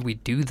 why did we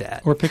do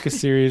that? Or pick a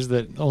series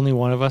that only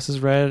one of us has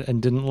read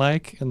and didn't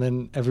like, and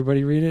then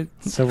everybody read it.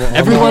 So we'll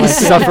everyone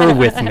suffer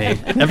with me.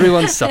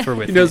 Everyone suffer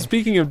with me.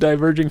 Speaking of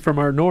diverging from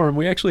our norm,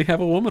 we actually have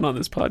a woman on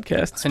this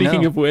podcast.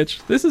 Speaking of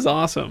which, this is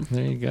awesome.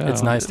 There you go.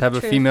 It's nice to have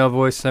a female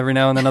voice every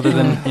now and then, other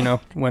than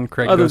when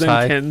Craig other goes than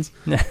high. Ken's.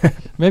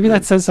 Maybe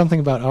that says something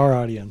about our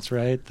audience,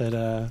 right?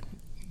 That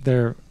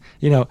they're,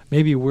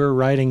 maybe we're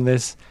writing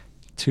this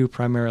to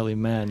primarily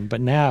men, but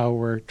now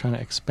we're trying to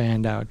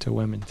expand out to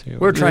women too.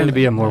 We're trying to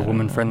be a more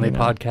woman-friendly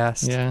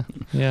podcast. Yeah.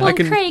 Well,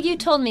 Craig, you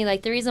told me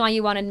the reason why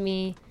you wanted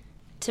me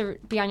to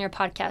be on your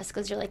podcast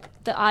because you're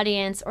the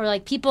audience or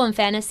people in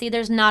fantasy.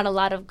 There's not a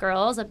lot of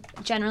girls.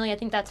 Generally, I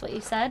think that's what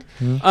you said.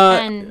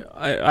 And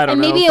I don't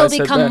know. Maybe it'll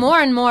become more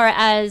and more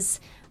as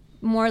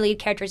more lead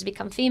characters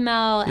become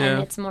female,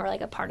 and it's more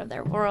a part of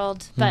their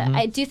world. But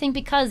I do think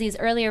because these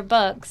earlier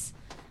books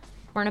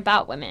weren't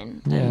about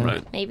women. Yeah.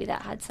 Right. Maybe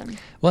that had some.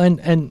 Well,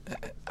 and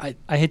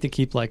I hate to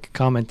keep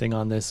commenting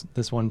on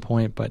this one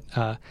point, but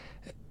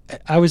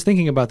I was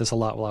thinking about this a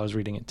lot while I was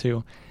reading it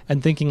too,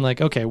 and thinking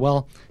okay,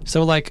 well,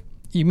 so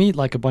you meet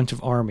a bunch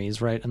of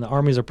armies, right? And the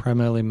armies are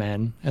primarily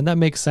men, and that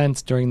makes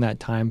sense during that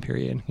time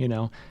period,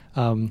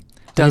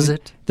 Does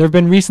it? There have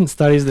been recent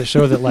studies that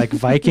show that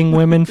Viking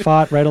women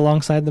fought right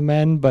alongside the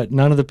men, but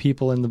none of the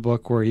people in the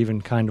book were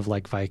even kind of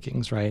like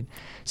Vikings, right?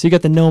 So you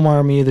got the gnome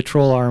army, the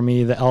troll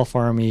army, the elf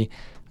army,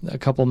 a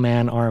couple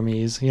man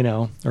armies,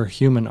 or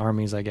human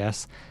armies, I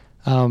guess.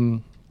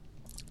 And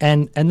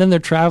then they're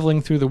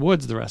traveling through the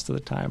woods the rest of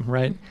the time,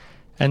 right?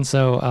 And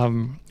so,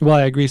 while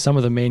I agree some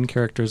of the main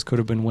characters could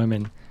have been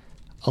women,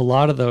 a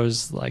lot of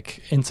those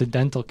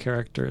incidental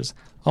characters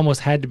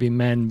almost had to be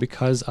men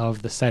because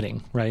of the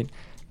setting, right?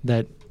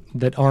 That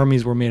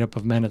armies were made up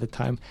of men at the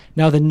time.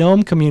 Now, the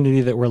gnome community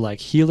that were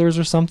healers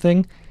or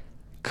something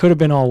could have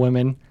been all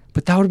women,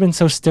 but that would have been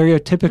so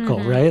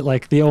stereotypical,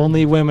 right? The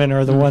only women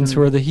are the ones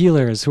who are the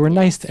healers, who are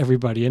nice to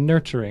everybody and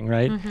nurturing,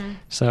 right?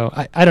 So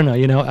I don't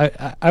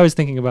know, I was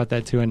thinking about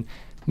that too, and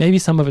maybe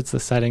some of it's the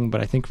setting,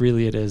 but I think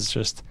really it is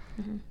just,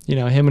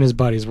 him and his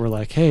buddies were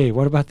like, hey,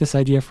 what about this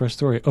idea for a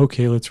story?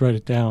 Okay, let's write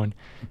it down.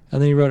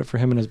 And then he wrote it for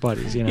him and his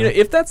buddies,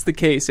 if that's the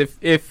case, if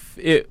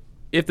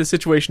the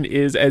situation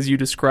is as you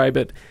describe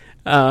it,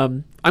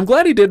 I'm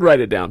glad he did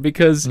write it down,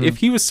 because if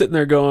he was sitting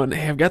there going,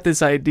 hey, I've got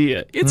this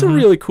idea, it's a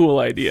really cool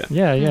idea.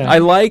 Yeah. I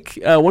like,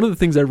 one of the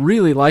things I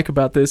really like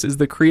about this is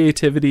the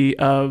creativity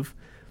of,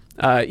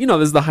 this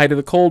is the height of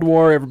the Cold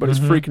War, everybody's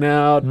freaking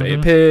out,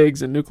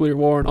 pigs and nuclear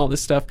war and all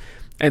this stuff.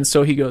 And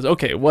so he goes,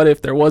 okay, what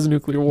if there was a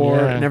nuclear war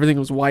and everything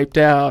was wiped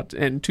out,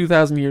 and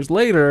 2,000 years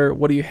later,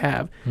 what do you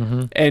have?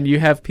 And you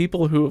have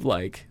people who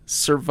have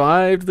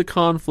survived the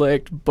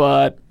conflict,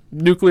 but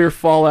nuclear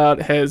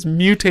fallout has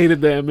mutated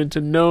them into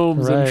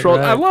gnomes and trolls.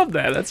 Right. I love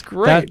that. That's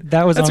great.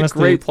 That's honestly a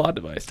great plot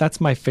device. That's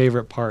my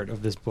favorite part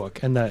of this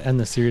book and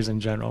the series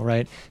in general,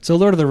 right? So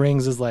Lord of the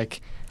Rings is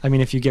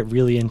if you get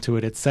really into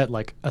it, it's set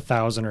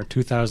 1,000 or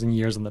 2,000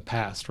 years in the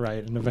past,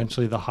 right? And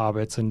eventually the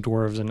hobbits and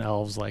dwarves and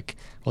elves,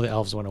 the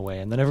elves went away,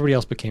 and then everybody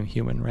else became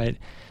human, right?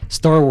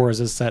 Star Wars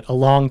is set a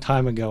long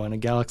time ago in a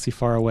galaxy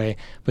far away,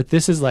 but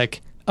this is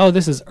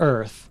this is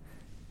Earth,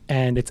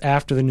 and it's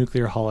after the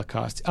nuclear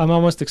holocaust. I'm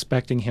almost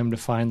expecting him to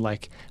find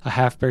a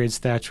half-buried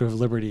Statue of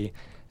Liberty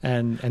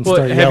and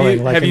start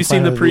yelling. Have you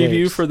seen the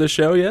preview for the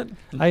show yet?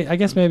 I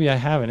guess maybe I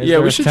haven't.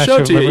 We should show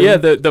it to you. Yeah,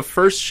 the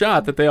first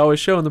shot that they always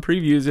show in the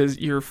previews is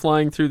you're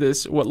flying through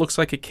this, what looks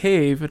like a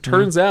cave. It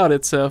turns out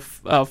it's a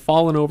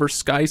fallen over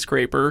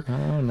skyscraper.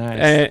 Oh,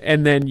 nice.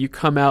 And then you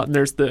come out and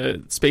there's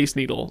the Space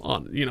Needle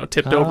on,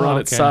 tipped over on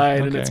its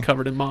side, and it's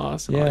covered in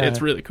moss. Yeah. It's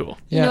really cool.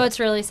 You know what's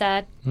really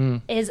sad?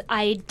 Is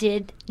I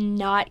did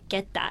not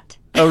get that.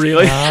 Oh,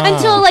 really?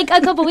 Until a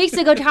couple weeks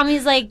ago,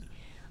 Tommy's like,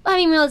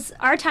 it's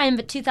our time,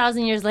 but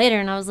 2,000 years later.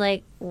 And I was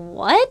like,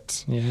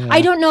 what? Yeah.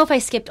 I don't know if I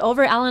skipped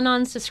over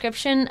Al-Anon's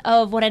description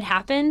of what had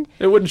happened.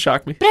 It wouldn't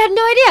shock me. But I had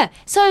no idea.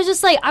 So I was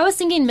just I was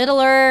thinking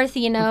Middle Earth,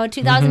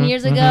 2,000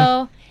 years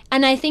ago.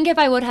 And I think if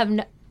I would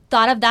have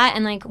thought of that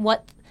and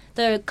what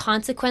the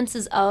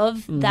consequences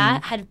of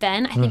that had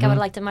been, I think I would have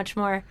liked it much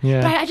more.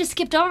 Yeah. But I just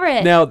skipped over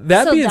it. Now,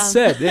 that So being dumb.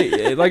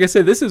 said, like I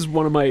said, this is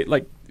one of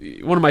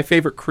my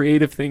favorite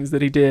creative things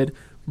that he did.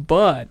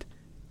 But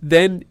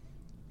then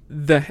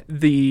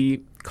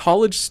the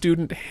college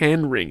student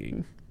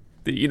hand-wringing,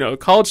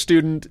 college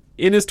student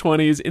in his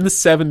 20s, in the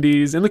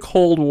 70s, in the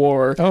Cold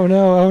War. Oh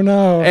no,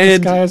 the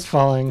sky is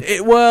falling.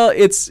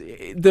 It's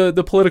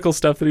the political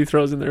stuff that he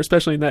throws in there,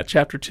 especially in that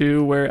chapter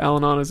 2 where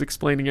Al-Anon is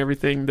explaining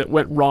everything that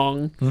went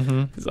wrong.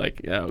 Mm-hmm. He's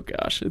like, oh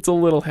gosh, it's a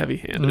little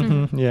heavy-handed.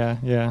 Mm-hmm.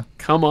 Yeah.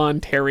 Come on,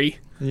 Terry.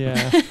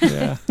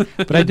 Yeah.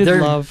 But I did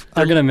love...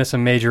 They're going to miss a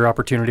major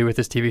opportunity with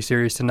this TV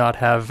series to not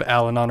have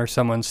Al-Anon or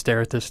someone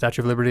stare at the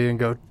Statue of Liberty and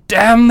go,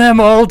 damn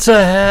them all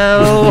to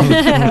hell!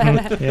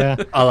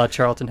 Yeah. A la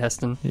Charlton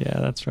Heston.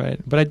 Yeah, that's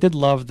right. But I did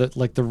love the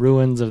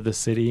ruins of the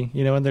city,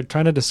 and they're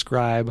trying to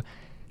describe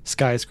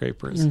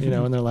skyscrapers,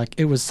 and they're like,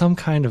 it was some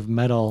kind of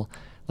metal,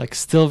 like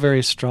still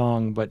very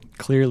strong, but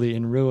clearly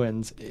in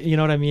ruins. You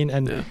know what I mean?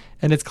 And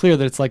it's clear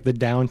that it's like the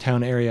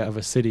downtown area of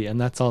a city, and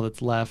that's all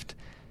that's left.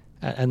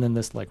 And then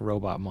this like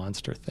robot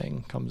monster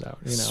thing comes out,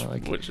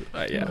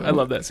 I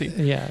love that scene.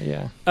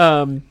 Yeah.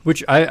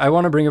 Which I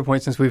want to bring a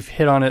point since we've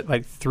hit on it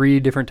like 3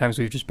 different times.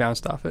 We've just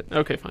bounced off it.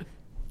 Okay, fine.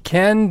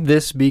 Can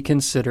this be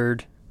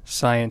considered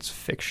science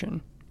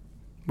fiction?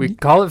 We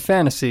call it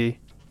fantasy,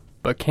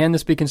 but can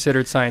this be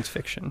considered science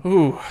fiction?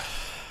 Ooh.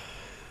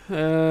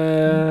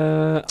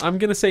 I'm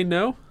going to say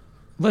no.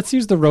 Let's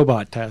use the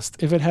robot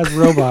test. If it has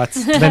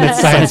robots, then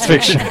it's science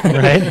fiction,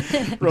 right?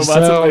 Robots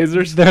and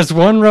lasers. There's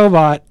one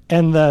robot,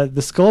 and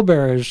the skull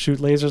bearers shoot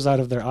lasers out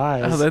of their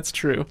eyes. Oh, that's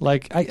true.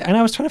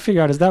 I was trying to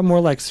figure out, is that more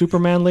like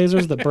Superman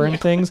lasers that burn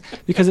things?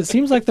 Because it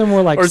seems like they're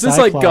more like Or is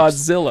Cyclops. this like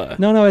Godzilla?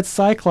 No, it's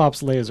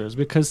Cyclops lasers.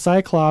 Because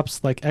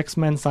Cyclops, like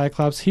X-Men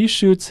Cyclops, he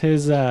shoots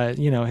his,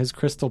 his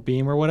crystal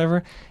beam or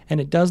whatever, and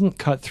it doesn't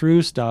cut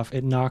through stuff.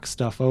 It knocks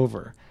stuff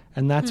over.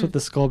 And that's what the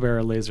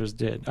Skullbearer lasers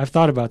did. I've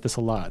thought about this a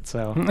lot.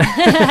 So,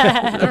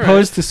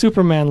 opposed to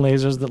Superman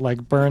lasers that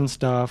like burn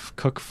stuff,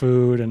 cook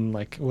food, and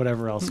like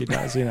whatever else he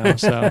does,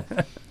 So,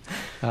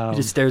 he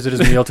just stares at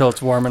his meal till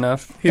it's warm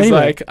enough. He's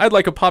like, I'd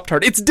like a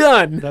Pop-Tart. It's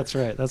done. That's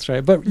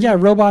right. But yeah,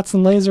 robots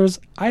and lasers.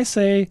 I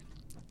say,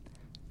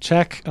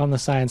 check on the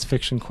science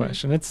fiction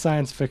question. It's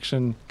science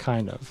fiction,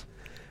 kind of.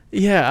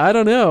 Yeah, I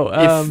don't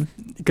know.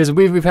 Because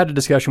we've had a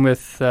discussion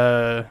with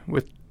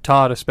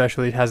Todd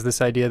especially has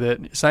this idea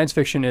that science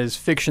fiction is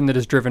fiction that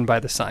is driven by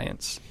the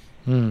science.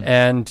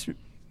 And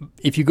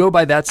if you go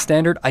by that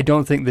standard, I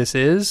don't think this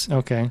is.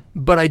 Okay.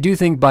 But I do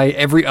think by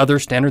every other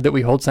standard that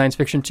we hold science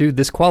fiction to,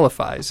 this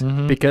qualifies.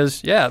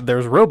 Because,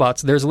 there's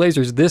robots, there's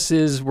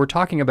lasers. We're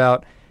talking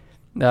about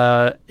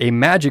a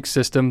magic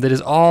system that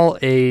is all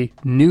a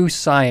new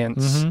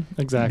science.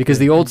 Exactly. Because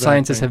the old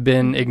sciences have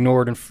been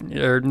ignored,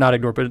 or not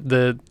ignored, but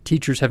the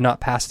teachers have not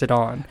passed it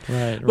on.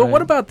 Right. But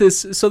what about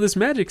this? So this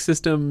magic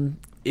system...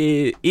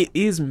 It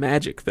is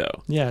magic,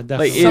 though. Yeah,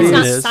 definitely. So it's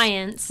not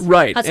science.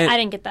 Right. I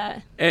didn't get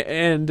that.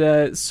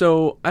 And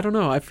so, I don't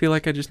know. I feel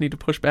like I just need to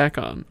push back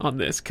on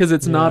this, because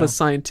it's not a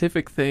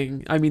scientific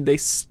thing. I mean, they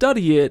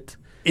study it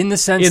in the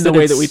sense in the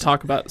way that we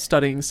talk about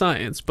studying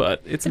science,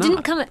 but it's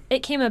not.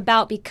 It came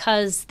about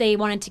because they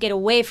wanted to get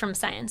away from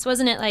science.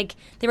 Wasn't it like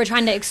they were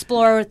trying to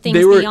explore things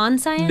beyond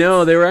science?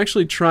 No, they were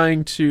actually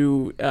trying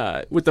to,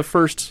 with the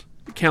first...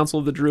 Council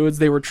of the Druids,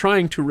 they were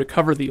trying to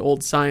recover the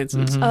old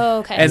sciences. Oh,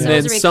 okay. And so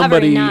then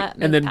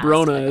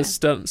Brona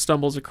okay.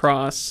 Stumbles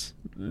across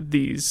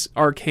these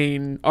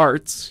arcane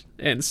arts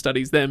and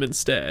studies them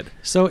instead.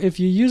 So if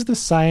you use the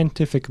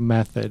scientific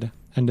method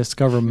and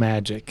discover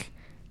magic,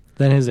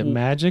 then is it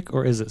magic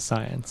or is it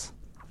science?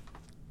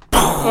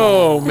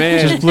 Oh,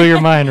 man. Just blew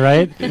your mind,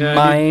 right?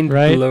 Mind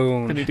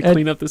blown. I need to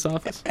clean up this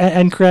office.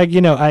 And Craig,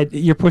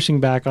 you're pushing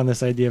back on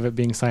this idea of it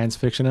being science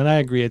fiction, and I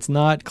agree. It's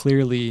not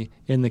clearly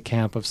in the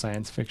camp of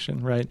science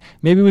fiction, right?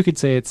 Maybe we could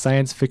say it's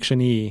science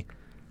fiction-y.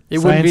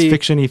 Science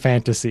fiction-y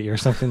fantasy or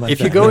something like that. If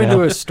you go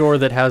into a store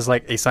that has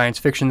like a science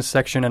fiction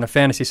section and a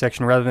fantasy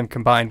section rather than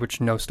combined, which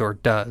no store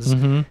does,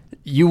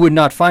 you would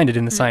not find it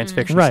in the science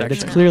fiction section. Right,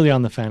 it's clearly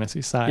on the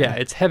fantasy side. Yeah,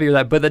 it's heavier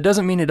that, but that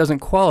doesn't mean it doesn't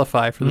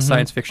qualify for the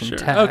science fiction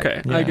tag.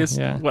 Okay, I guess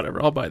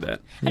whatever, I'll buy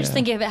that. I just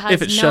think if it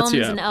has gnomes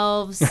and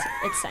elves,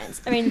 it's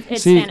science. I mean,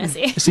 it's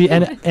fantasy.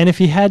 And if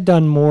he had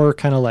done more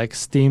kind of like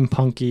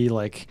steampunky,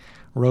 like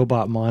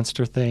robot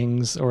monster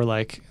things, or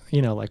like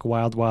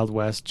Wild Wild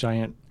West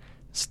giant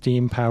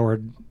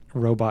steam-powered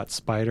robot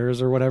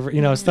spiders or whatever,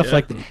 stuff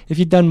like that. If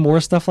you'd done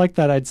more stuff like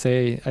that, I'd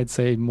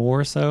say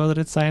more so that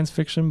it's science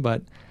fiction,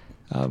 but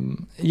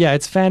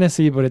it's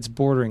fantasy, but it's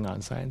bordering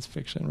on science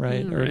fiction,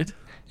 right? Or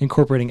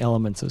incorporating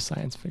elements of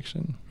science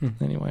fiction.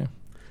 Anyway.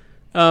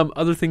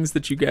 Other things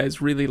that you guys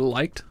really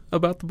liked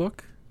about the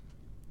book?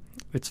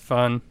 It's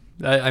fun.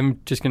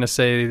 I'm just going to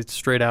say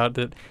straight out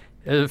that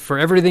for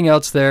everything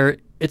else there,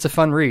 it's a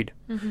fun read.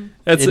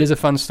 It is a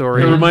fun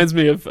story. It reminds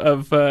me of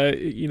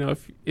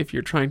if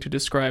you're trying to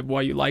describe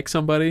why you like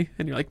somebody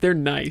and you're like, they're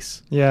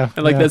nice. Yeah.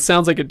 And that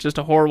sounds like just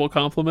a horrible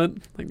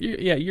compliment. Like,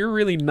 you're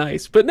really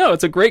nice. But no,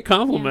 it's a great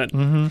compliment.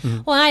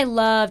 Well, I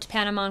loved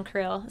Panama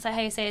Creel. Is that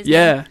how you say his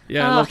name?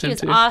 Yeah. I loved him he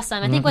was too.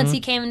 awesome. I think once he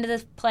came into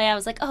this play, I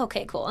was like, oh,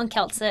 okay, cool. And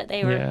Keltsit,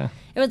 they were. Yeah.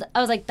 I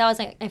was like, that was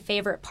my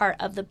favorite part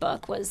of the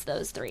book was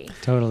those three.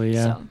 Totally,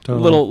 yeah. So.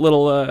 Totally.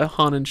 Little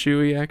Han and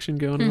Chewie action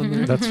going on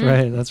there.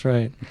 That's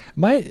right.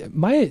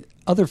 My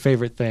other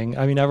favorite thing,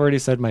 I mean, I've already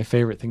said my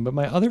favorite thing, but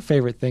my other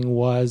favorite thing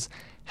was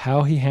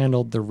how he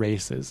handled the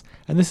races.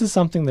 And this is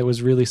something that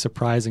was really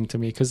surprising to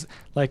me because,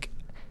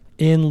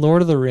 in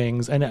Lord of the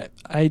Rings, and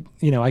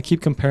I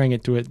keep comparing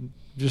it to it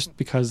just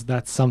because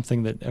that's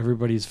something that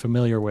everybody's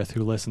familiar with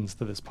who listens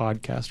to this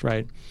podcast,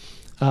 right?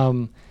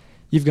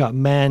 You've got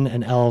men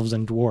and elves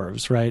and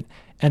dwarves, right?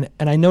 And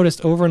I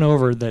noticed over and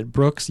over that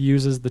Brooks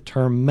uses the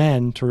term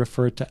men to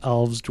refer to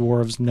elves,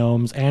 dwarves,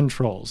 gnomes, and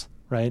trolls,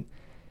 right?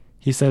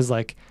 He says,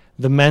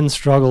 the men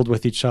struggled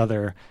with each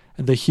other.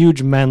 The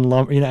huge men,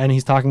 and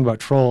he's talking about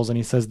trolls, and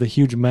he says the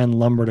huge men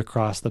lumbered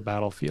across the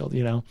battlefield,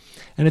 And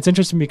it's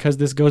interesting because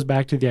this goes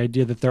back to the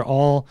idea that they're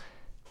all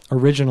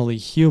originally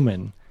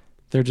human.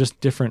 They're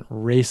just different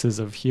races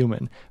of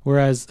human.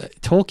 Whereas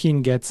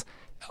Tolkien gets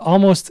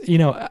almost,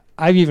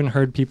 I've even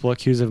heard people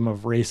accuse him of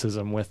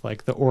racism with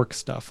the orc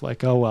stuff.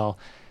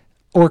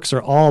 Orcs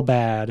are all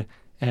bad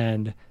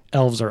and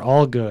elves are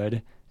all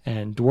good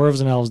and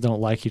dwarves and elves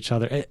don't like each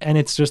other. And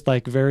it's just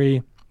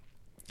very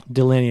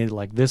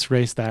delineated, this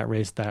race, that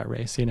race, that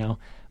race,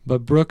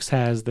 But Brooks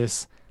has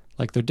this,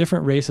 they're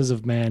different races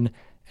of men,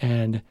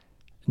 and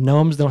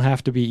gnomes don't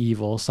have to be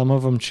evil. Some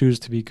of them choose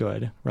to be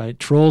good, right?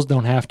 Trolls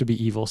don't have to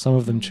be evil. Some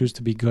of them choose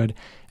to be good.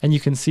 And you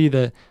can see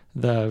the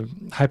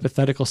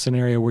hypothetical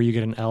scenario where you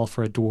get an elf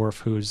or a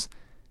dwarf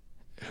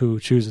who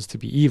chooses to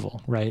be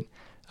evil, right?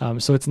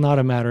 So it's not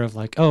a matter of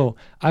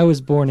I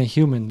was born a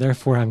human,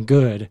 therefore I'm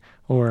good,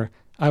 or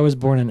I was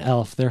born an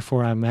elf,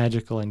 therefore I'm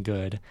magical and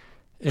good.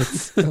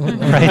 It's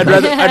right.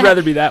 I'd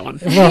rather be that one.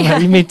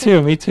 Well, me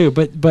too.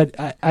 But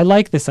I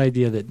like this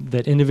idea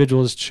that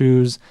individuals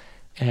choose,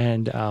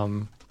 and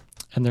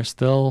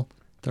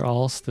they're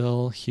all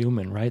still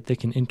human, right? They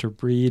can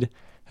interbreed,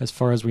 as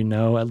far as we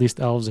know. At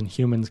least elves and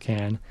humans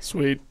can.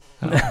 Sweet.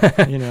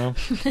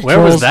 Where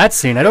was that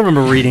scene? I don't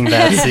remember reading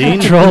that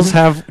scene.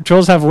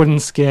 Trolls have wooden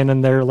skin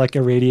and they're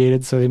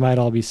irradiated, so they might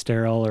all be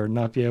sterile or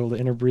not be able to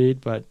interbreed,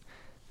 but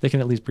they can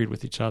at least breed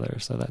with each other,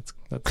 so that's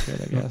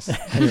good, I guess.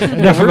 Anyway,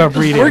 enough about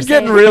breeding. We're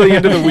getting really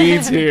into the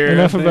weeds here.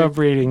 Enough about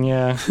breeding,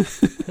 yeah.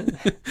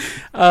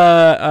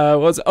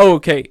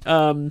 Okay.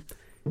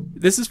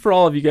 This is for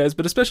all of you guys,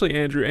 but especially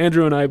Andrew.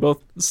 Andrew and I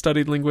both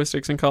studied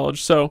linguistics in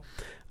college. So,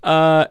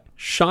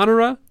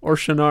 Shannara or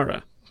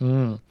Shannara?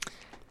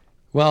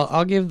 Well,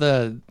 I'll give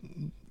the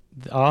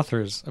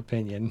author's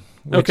opinion,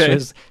 which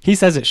is he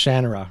says it's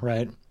Shannara,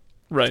 right?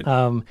 Right.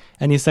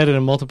 And he said it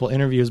in multiple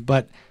interviews,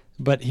 but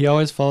he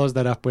always follows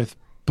that up with,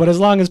 but as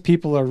long as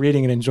people are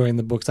reading and enjoying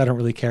the books, I don't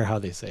really care how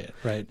they say it,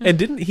 right? And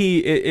didn't he?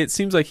 It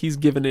seems like he's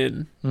given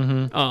in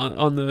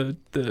on the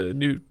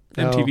new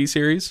MTV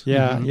series.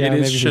 Yeah, it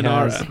is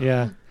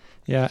Shannara.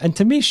 Yeah. And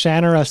to me,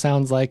 Shannara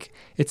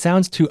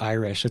sounds too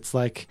Irish. It's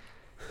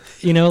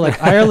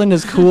Ireland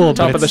is cool,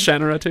 Top but of the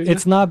Shannara too.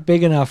 It's not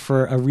big enough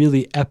for a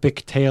really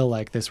epic tale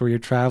like this, where you're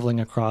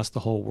traveling across the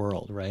whole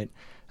world, right?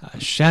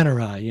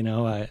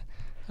 Shannara,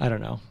 I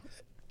don't know.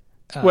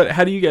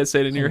 How do you guys say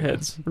it in your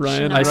heads,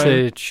 Ryan? I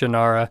say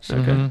Shannara.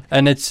 Okay.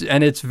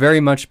 And it's very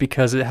much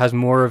because it has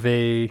more of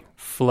a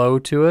flow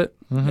to it,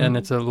 and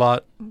it's a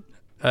lot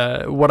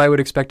what I would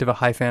expect of a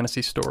high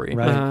fantasy story.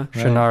 Right.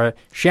 Shannara.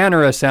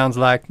 Shannara sounds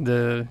like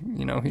the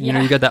you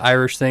got the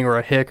Irish thing or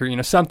a hick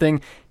or something,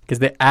 because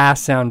the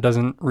ass sound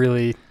doesn't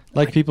really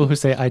like people who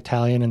say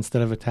Italian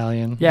instead of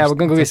Italian. Yeah, we're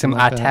gonna go get some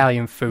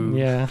Italian food.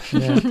 Yeah.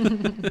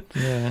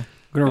 Yeah.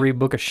 I'm going to read a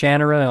book of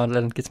Shannara and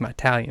then get some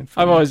Italian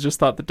food. I've always just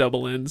thought the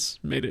double N's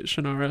made it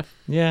Shannara.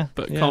 Yeah.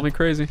 But call me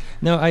crazy.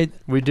 No,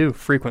 we do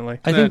frequently.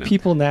 I think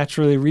people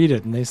naturally read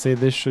it and they say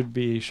this should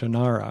be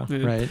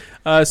Shannara,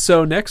 right?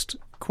 So next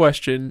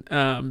question,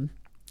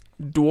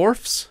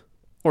 dwarfs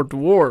or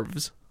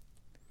dwarves?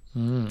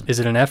 Is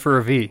it an F or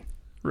a V?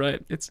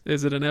 Right.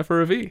 Is it an F or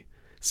a V?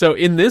 So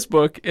in this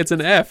book, it's an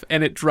F,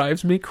 and it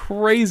drives me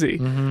crazy.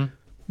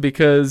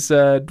 Because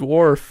the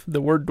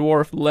word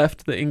dwarf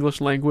left the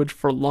English language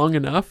for long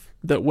enough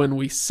that when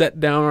we set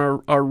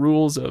down our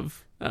rules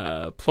of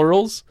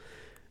plurals,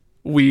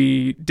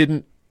 we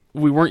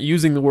weren't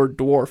using the word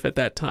dwarf at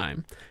that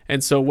time.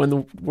 And so when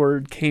the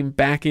word came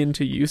back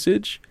into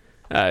usage,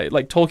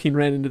 Tolkien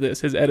ran into this.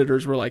 His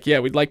editors were like, yeah,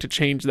 we'd like to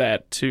change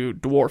that to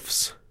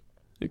dwarfs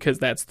because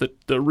that's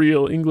the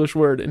real English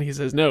word. And he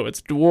says, no,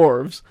 it's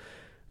dwarves.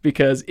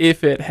 Because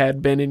if it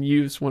had been in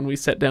use when we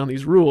set down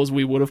these rules,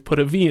 we would have put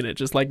a V in it,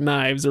 just like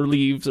knives or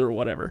leaves or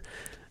whatever.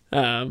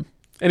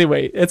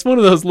 Anyway, it's one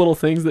of those little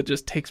things that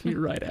just takes me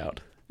right out.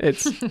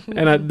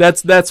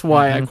 That's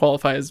why I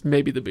qualify as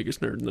maybe the biggest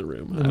nerd in the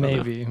room.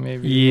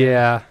 Maybe.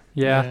 Yeah,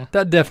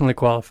 that definitely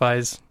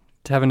qualifies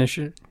to have an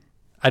issue.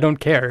 I don't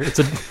care. It's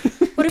a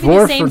Would it be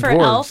dwarf the same for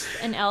dwarves. elf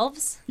and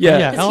elves?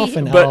 Yeah, Does elf he-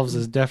 and but- elves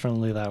is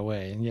definitely that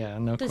way. Yeah,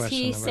 no Does question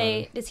he about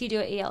say? it. Does he do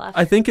it ELF?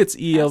 I think it's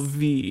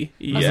ELV,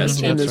 yes,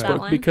 he in changed this that book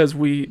one?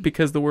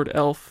 because the word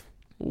elf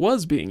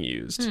was being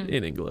used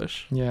in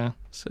English. Yeah.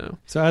 So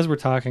So as we're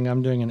talking,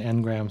 I'm doing an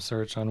Ngram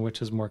search on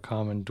which is more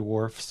common,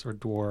 dwarfs or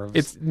dwarves.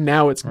 it's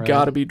Right.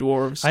 got to be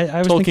dwarves. I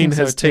was thinking Tolkien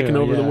so has taken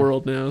too, over the yeah.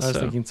 world now. I was So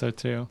thinking so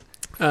too.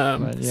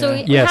 um, But, yeah. So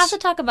we Yes. have to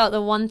talk about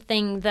the one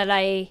thing that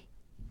I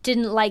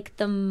didn't like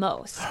the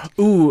most.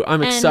 ooh,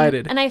 I'm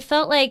excited. And I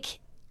felt like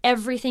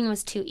everything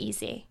was too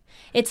easy.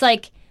 It's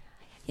like,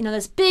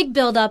 this big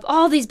build up,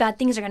 all these bad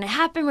things are going to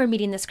happen. We're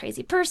meeting this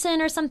crazy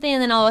person or something.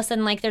 And then all of a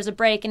sudden, like, there's a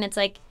break and it's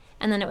like,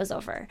 and then it was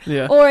over.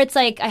 Yeah. Or it's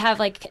like, I have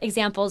like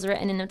examples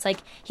written and it's like,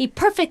 he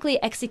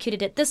perfectly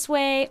executed it this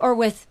way, or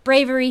with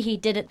bravery, he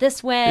did it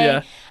this way.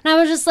 Yeah. And I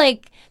was just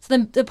like, so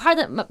the part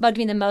that bugged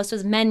me the most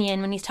was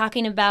Menyon, when he's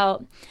talking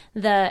about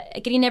the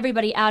getting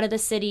everybody out of the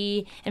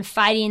city and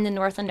fighting the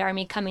Northland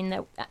army coming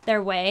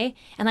their way.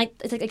 And like,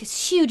 it's like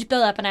this huge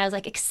build up and I was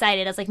like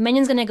excited. I was like,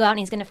 Menyon's going to go out and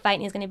he's going to fight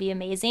and he's going to be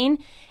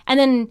amazing. And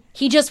then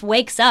he just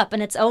wakes up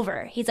and it's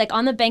over. He's like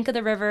on the bank of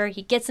the river.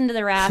 He gets into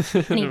the raft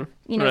and he,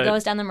 Right.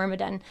 goes down the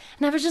Myrmidon.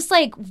 And I was just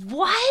like,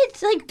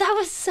 what? Like, that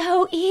was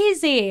so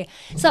easy.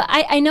 So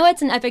I know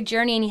it's an epic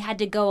journey and he had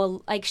to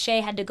go, like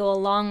Shay had to go a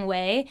long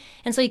way.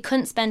 And so he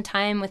couldn't spend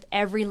time with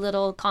every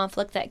little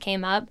conflict that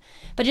came up.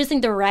 But I just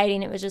think the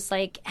writing, it was just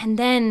like, and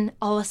then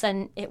all of a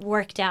sudden it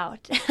worked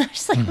out. I was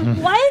just like,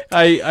 what?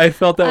 I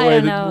felt that I way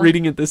don't know.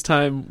 reading it this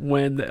time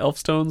when the elf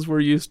stones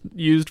were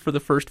used for the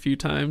first few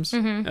times.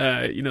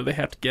 They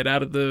have to get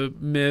out of the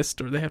mist,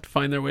 or they have to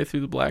find their way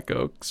through the Black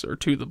Oaks, or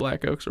to the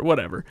Black Oaks, or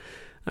whatever.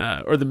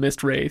 Or the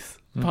mist wraith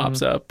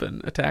pops up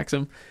and attacks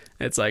them.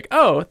 It's like,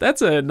 oh,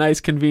 that's a nice,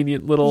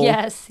 convenient little.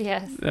 Yes.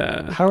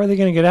 How are they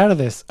going to get out of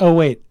this? Oh,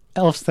 wait,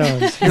 elf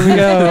stones. Here we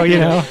go,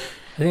 I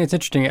think it's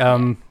interesting.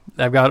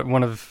 I've got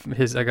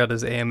I got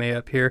his AMA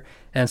up here,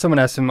 and someone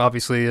asked him,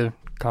 obviously a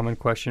common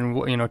question,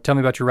 tell me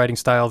about your writing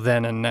style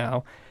then and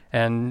now.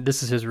 And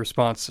this is his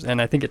response,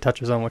 and I think it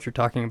touches on what you're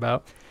talking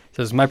about. It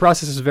says, my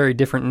process is very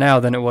different now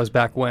than it was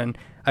back when.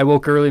 I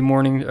work early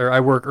morning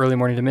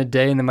to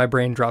midday, and then my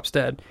brain drops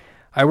dead.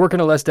 I work in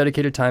a less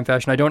dedicated time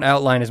fashion. I don't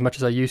outline as much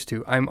as I used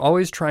to. I'm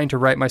always trying to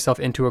write myself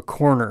into a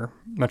corner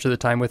much of the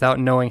time without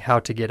knowing how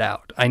to get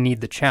out. I need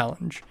the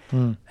challenge.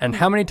 And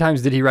how many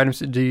times did he write him?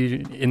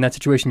 In that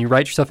situation, you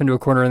write yourself into a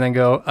corner and then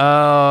go,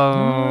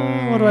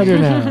 oh, what do I do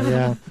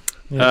now?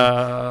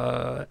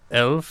 Yeah.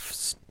 elf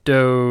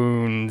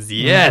stones.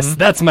 Yes,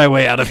 that's my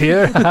way out of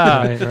here.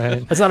 Right.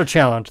 That's not a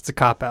challenge. It's a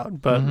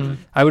cop-out. But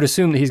I would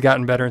assume that he's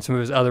gotten better in some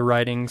of his other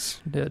writings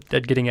at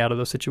getting out of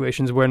those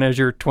situations. When as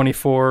you're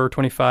 24 or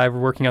 25,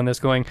 working on this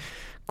going,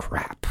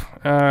 crap.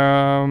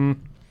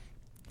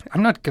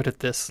 I'm not good at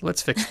this.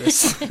 Let's fix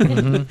this.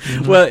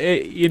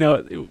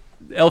 Well,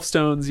 elf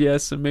stones,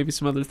 yes, and maybe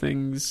some other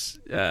things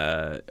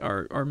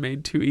are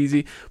made too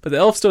easy. But the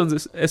elf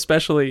stones,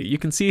 especially, you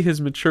can see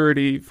his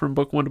maturity from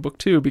book 1 to book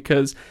 2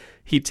 because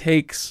he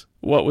takes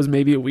what was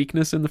maybe a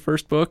weakness in the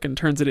first book and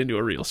turns it into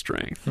a real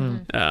strength.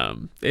 It's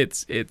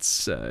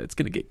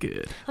gonna get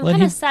good. I'm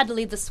kind of sad to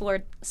leave the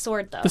sword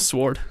though. The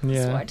sword.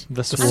 Yeah. The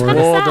I'm sword. kind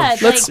of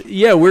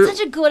sad. We're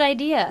such a good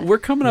idea. we're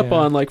coming up Yeah.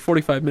 on like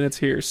 45 minutes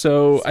here,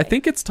 so I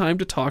think it's time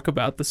to talk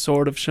about the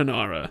Sword of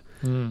Shannara,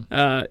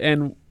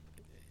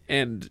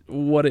 and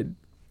what it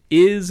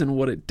is and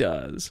what it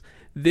does.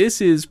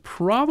 This is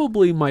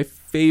probably my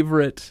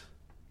favorite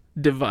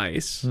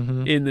device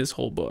in this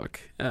whole book.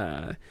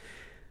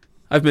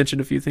 I've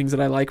mentioned a few things that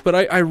I like, but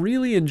I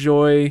really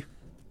enjoy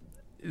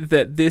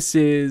that this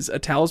is a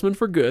talisman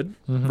for good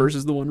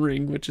versus the One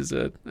Ring, which is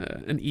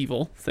an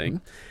evil thing,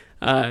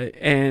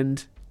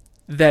 and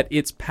that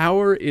its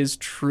power is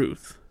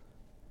truth.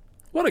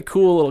 What a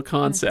cool little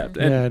concept,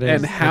 Yeah, it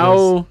is. and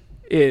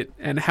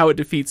how it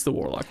defeats the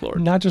Warlock Lord.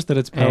 Not just that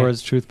its power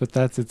is truth, but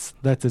that's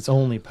its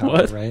only power,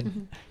 What? right?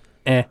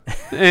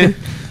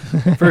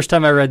 First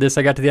time I read this,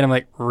 I got to the end, I'm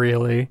like,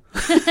 really?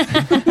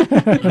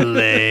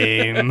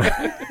 Lame.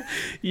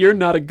 You're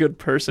not a good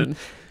person.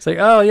 It's like,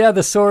 oh yeah,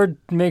 the sword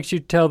makes you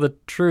tell the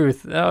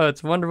truth. Oh,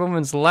 it's Wonder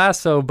Woman's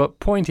lasso, but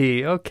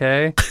pointy.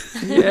 Okay.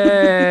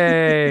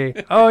 Yay.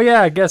 Oh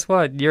yeah, guess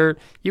what? You've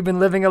been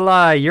living a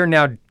lie. You're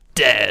now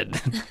dead.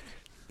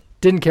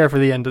 Didn't care for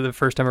the end of the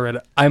first time I read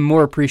it. I'm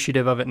more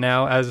appreciative of it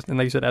now, and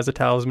like you said, as a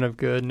talisman of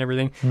good and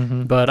everything.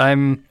 But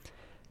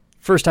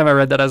first time I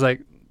read that, I was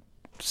like,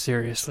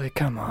 seriously,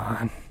 come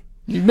on.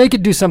 You make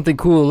it do something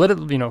cool. Let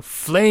it,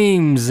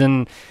 flames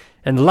and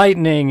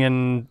lightning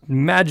and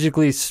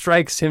magically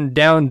strikes him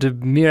down to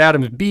mere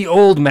atoms. Be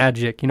old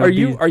magic. Are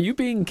you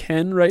being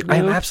Ken right now? I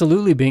am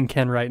absolutely being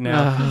Ken right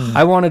now.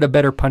 I wanted a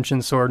better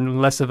punching sword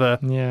and less of a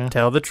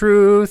tell the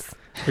truth.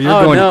 Or you're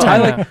going to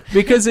time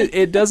because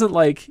it doesn't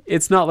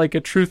it's not like a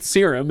truth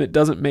serum. It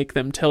doesn't make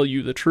them tell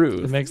you the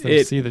truth. It makes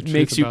them see the truth. It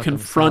makes you about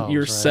confront themselves,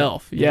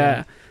 yourself. right?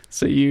 Yeah.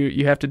 So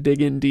you have to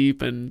dig in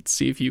deep and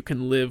see if you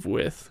can live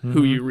with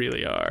who you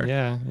really are.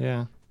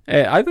 Yeah.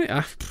 I think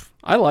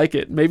I like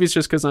it. Maybe it's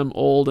just because I'm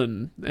old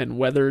and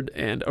weathered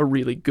and a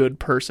really good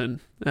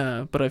person.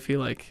 But I feel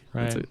like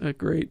it's a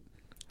great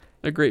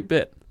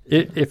bit.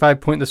 If I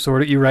point the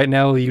sword at you right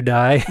now, will you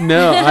die?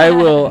 No, I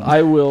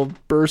will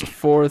burst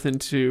forth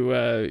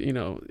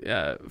into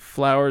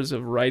flowers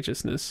of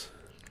righteousness.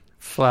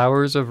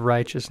 Flowers of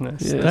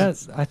righteousness.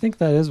 Yes. I think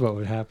that is what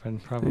would happen.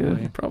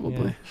 Probably. Yeah,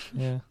 probably.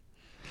 Yeah.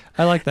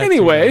 I like that.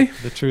 Anyway, too,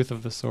 the truth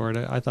of the sword.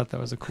 I thought that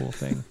was a cool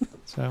thing.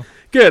 So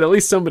good. At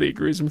least somebody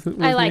agrees with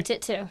me. I liked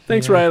it too.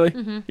 Thanks, Riley.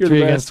 Mm-hmm. You're three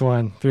the best.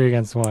 Three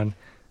against one.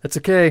 That's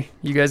okay.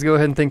 You guys go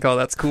ahead and think all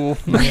that's cool.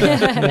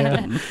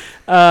 Final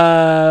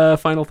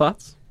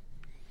thoughts?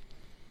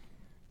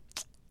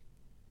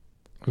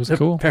 It was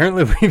cool.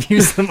 Apparently, we've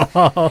used them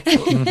all.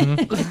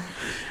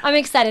 I'm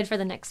excited for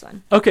the next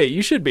one. Okay,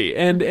 you should be,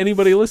 and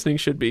anybody listening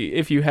should be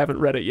if you haven't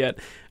read it yet.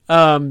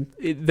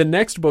 The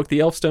next book, The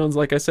Elfstones,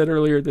 like I said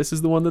earlier, this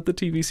is the one that the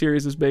TV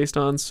series is based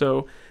on,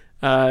 so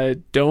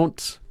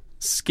don't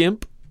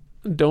skimp,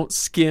 don't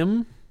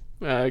skim.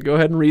 Go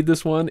ahead and read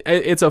this one.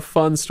 It's a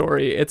fun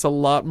story. It's a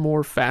lot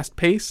more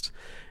fast-paced.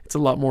 It's a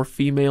lot more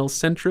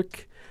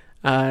female-centric,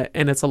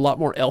 and it's a lot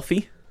more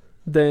elfy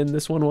than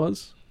this one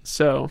was.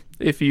 So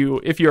if you're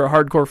a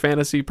hardcore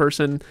fantasy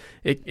person,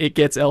 it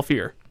gets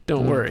elfier.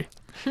 Don't worry.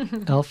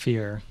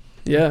 Elfier.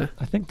 Yeah.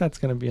 I think that's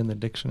going to be in the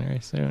dictionary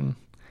soon.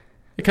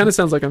 It kind of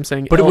sounds like I'm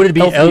saying. But would it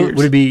be elfiers.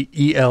 would it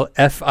be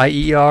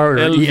ELFIER or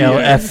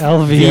ELF?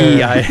 Elvier.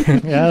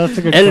 Yeah, that's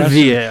a good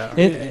Elvier.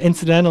 question.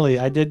 Incidentally,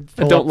 I did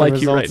pull don't up like the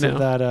you right results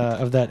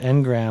of that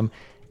engram,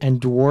 and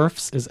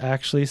dwarfs is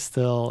actually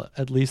still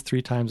at least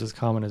 3 times as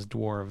common as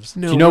dwarves.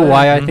 No Do you know way.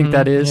 why I think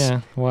that is?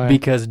 Yeah, why?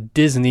 Because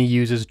Disney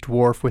uses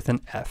dwarf with an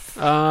F.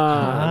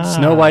 Ah.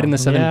 Snow White and the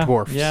Seven yeah,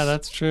 Dwarfs. Yeah,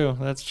 that's true.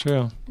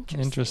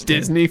 Interesting.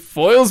 Disney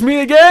foils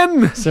me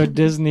again. So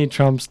Disney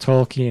trumps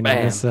Tolkien. In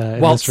Bam. this, in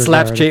Walt this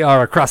slaps regard.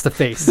 JR across the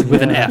face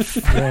with an F.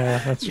 Yeah,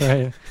 that's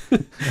right.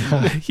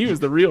 He was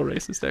the real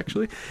racist,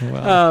 actually.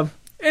 Well,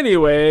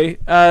 Anyway,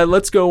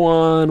 let's go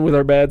on with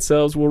our bad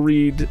selves. We'll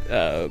read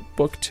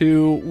book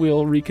 2.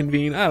 We'll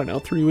reconvene,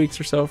 3 weeks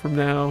or so from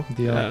now.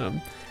 Deal.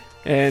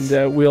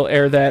 And we'll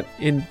air that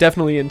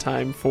definitely in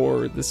time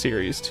for the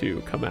series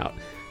to come out.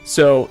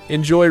 So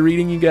enjoy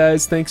reading, you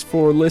guys. Thanks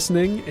for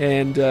listening.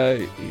 And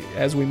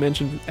as we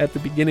mentioned at the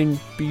beginning,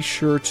 be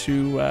sure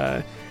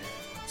to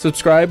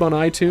subscribe on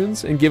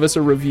iTunes and give us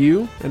a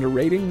review and a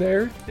rating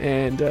there.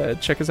 And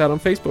check us out on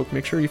Facebook.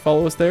 Make sure you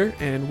follow us there,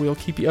 and we'll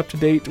keep you up to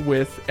date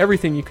with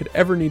everything you could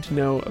ever need to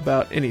know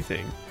about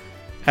anything.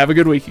 Have a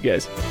good week, you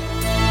guys.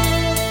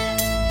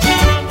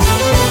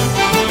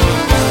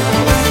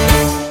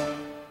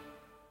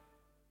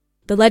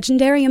 The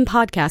Legendarium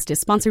podcast is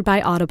sponsored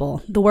by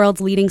Audible, the world's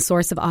leading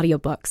source of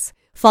audiobooks.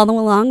 Follow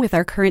along with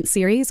our current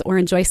series or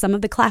enjoy some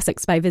of the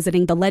classics by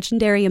visiting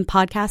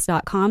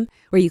thelegendariumpodcast.com,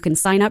 where you can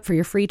sign up for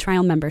your free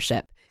trial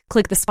membership.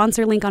 Click the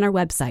sponsor link on our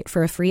website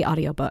for a free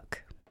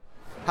audiobook.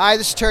 Hi,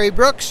 this is Terry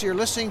Brooks. You're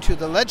listening to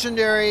the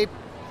Legendarium.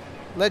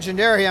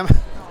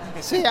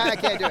 See, I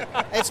can't do it.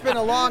 It's been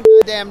a long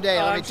goddamn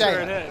day, let me tell you.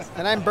 It is.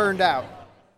 And I'm burned out.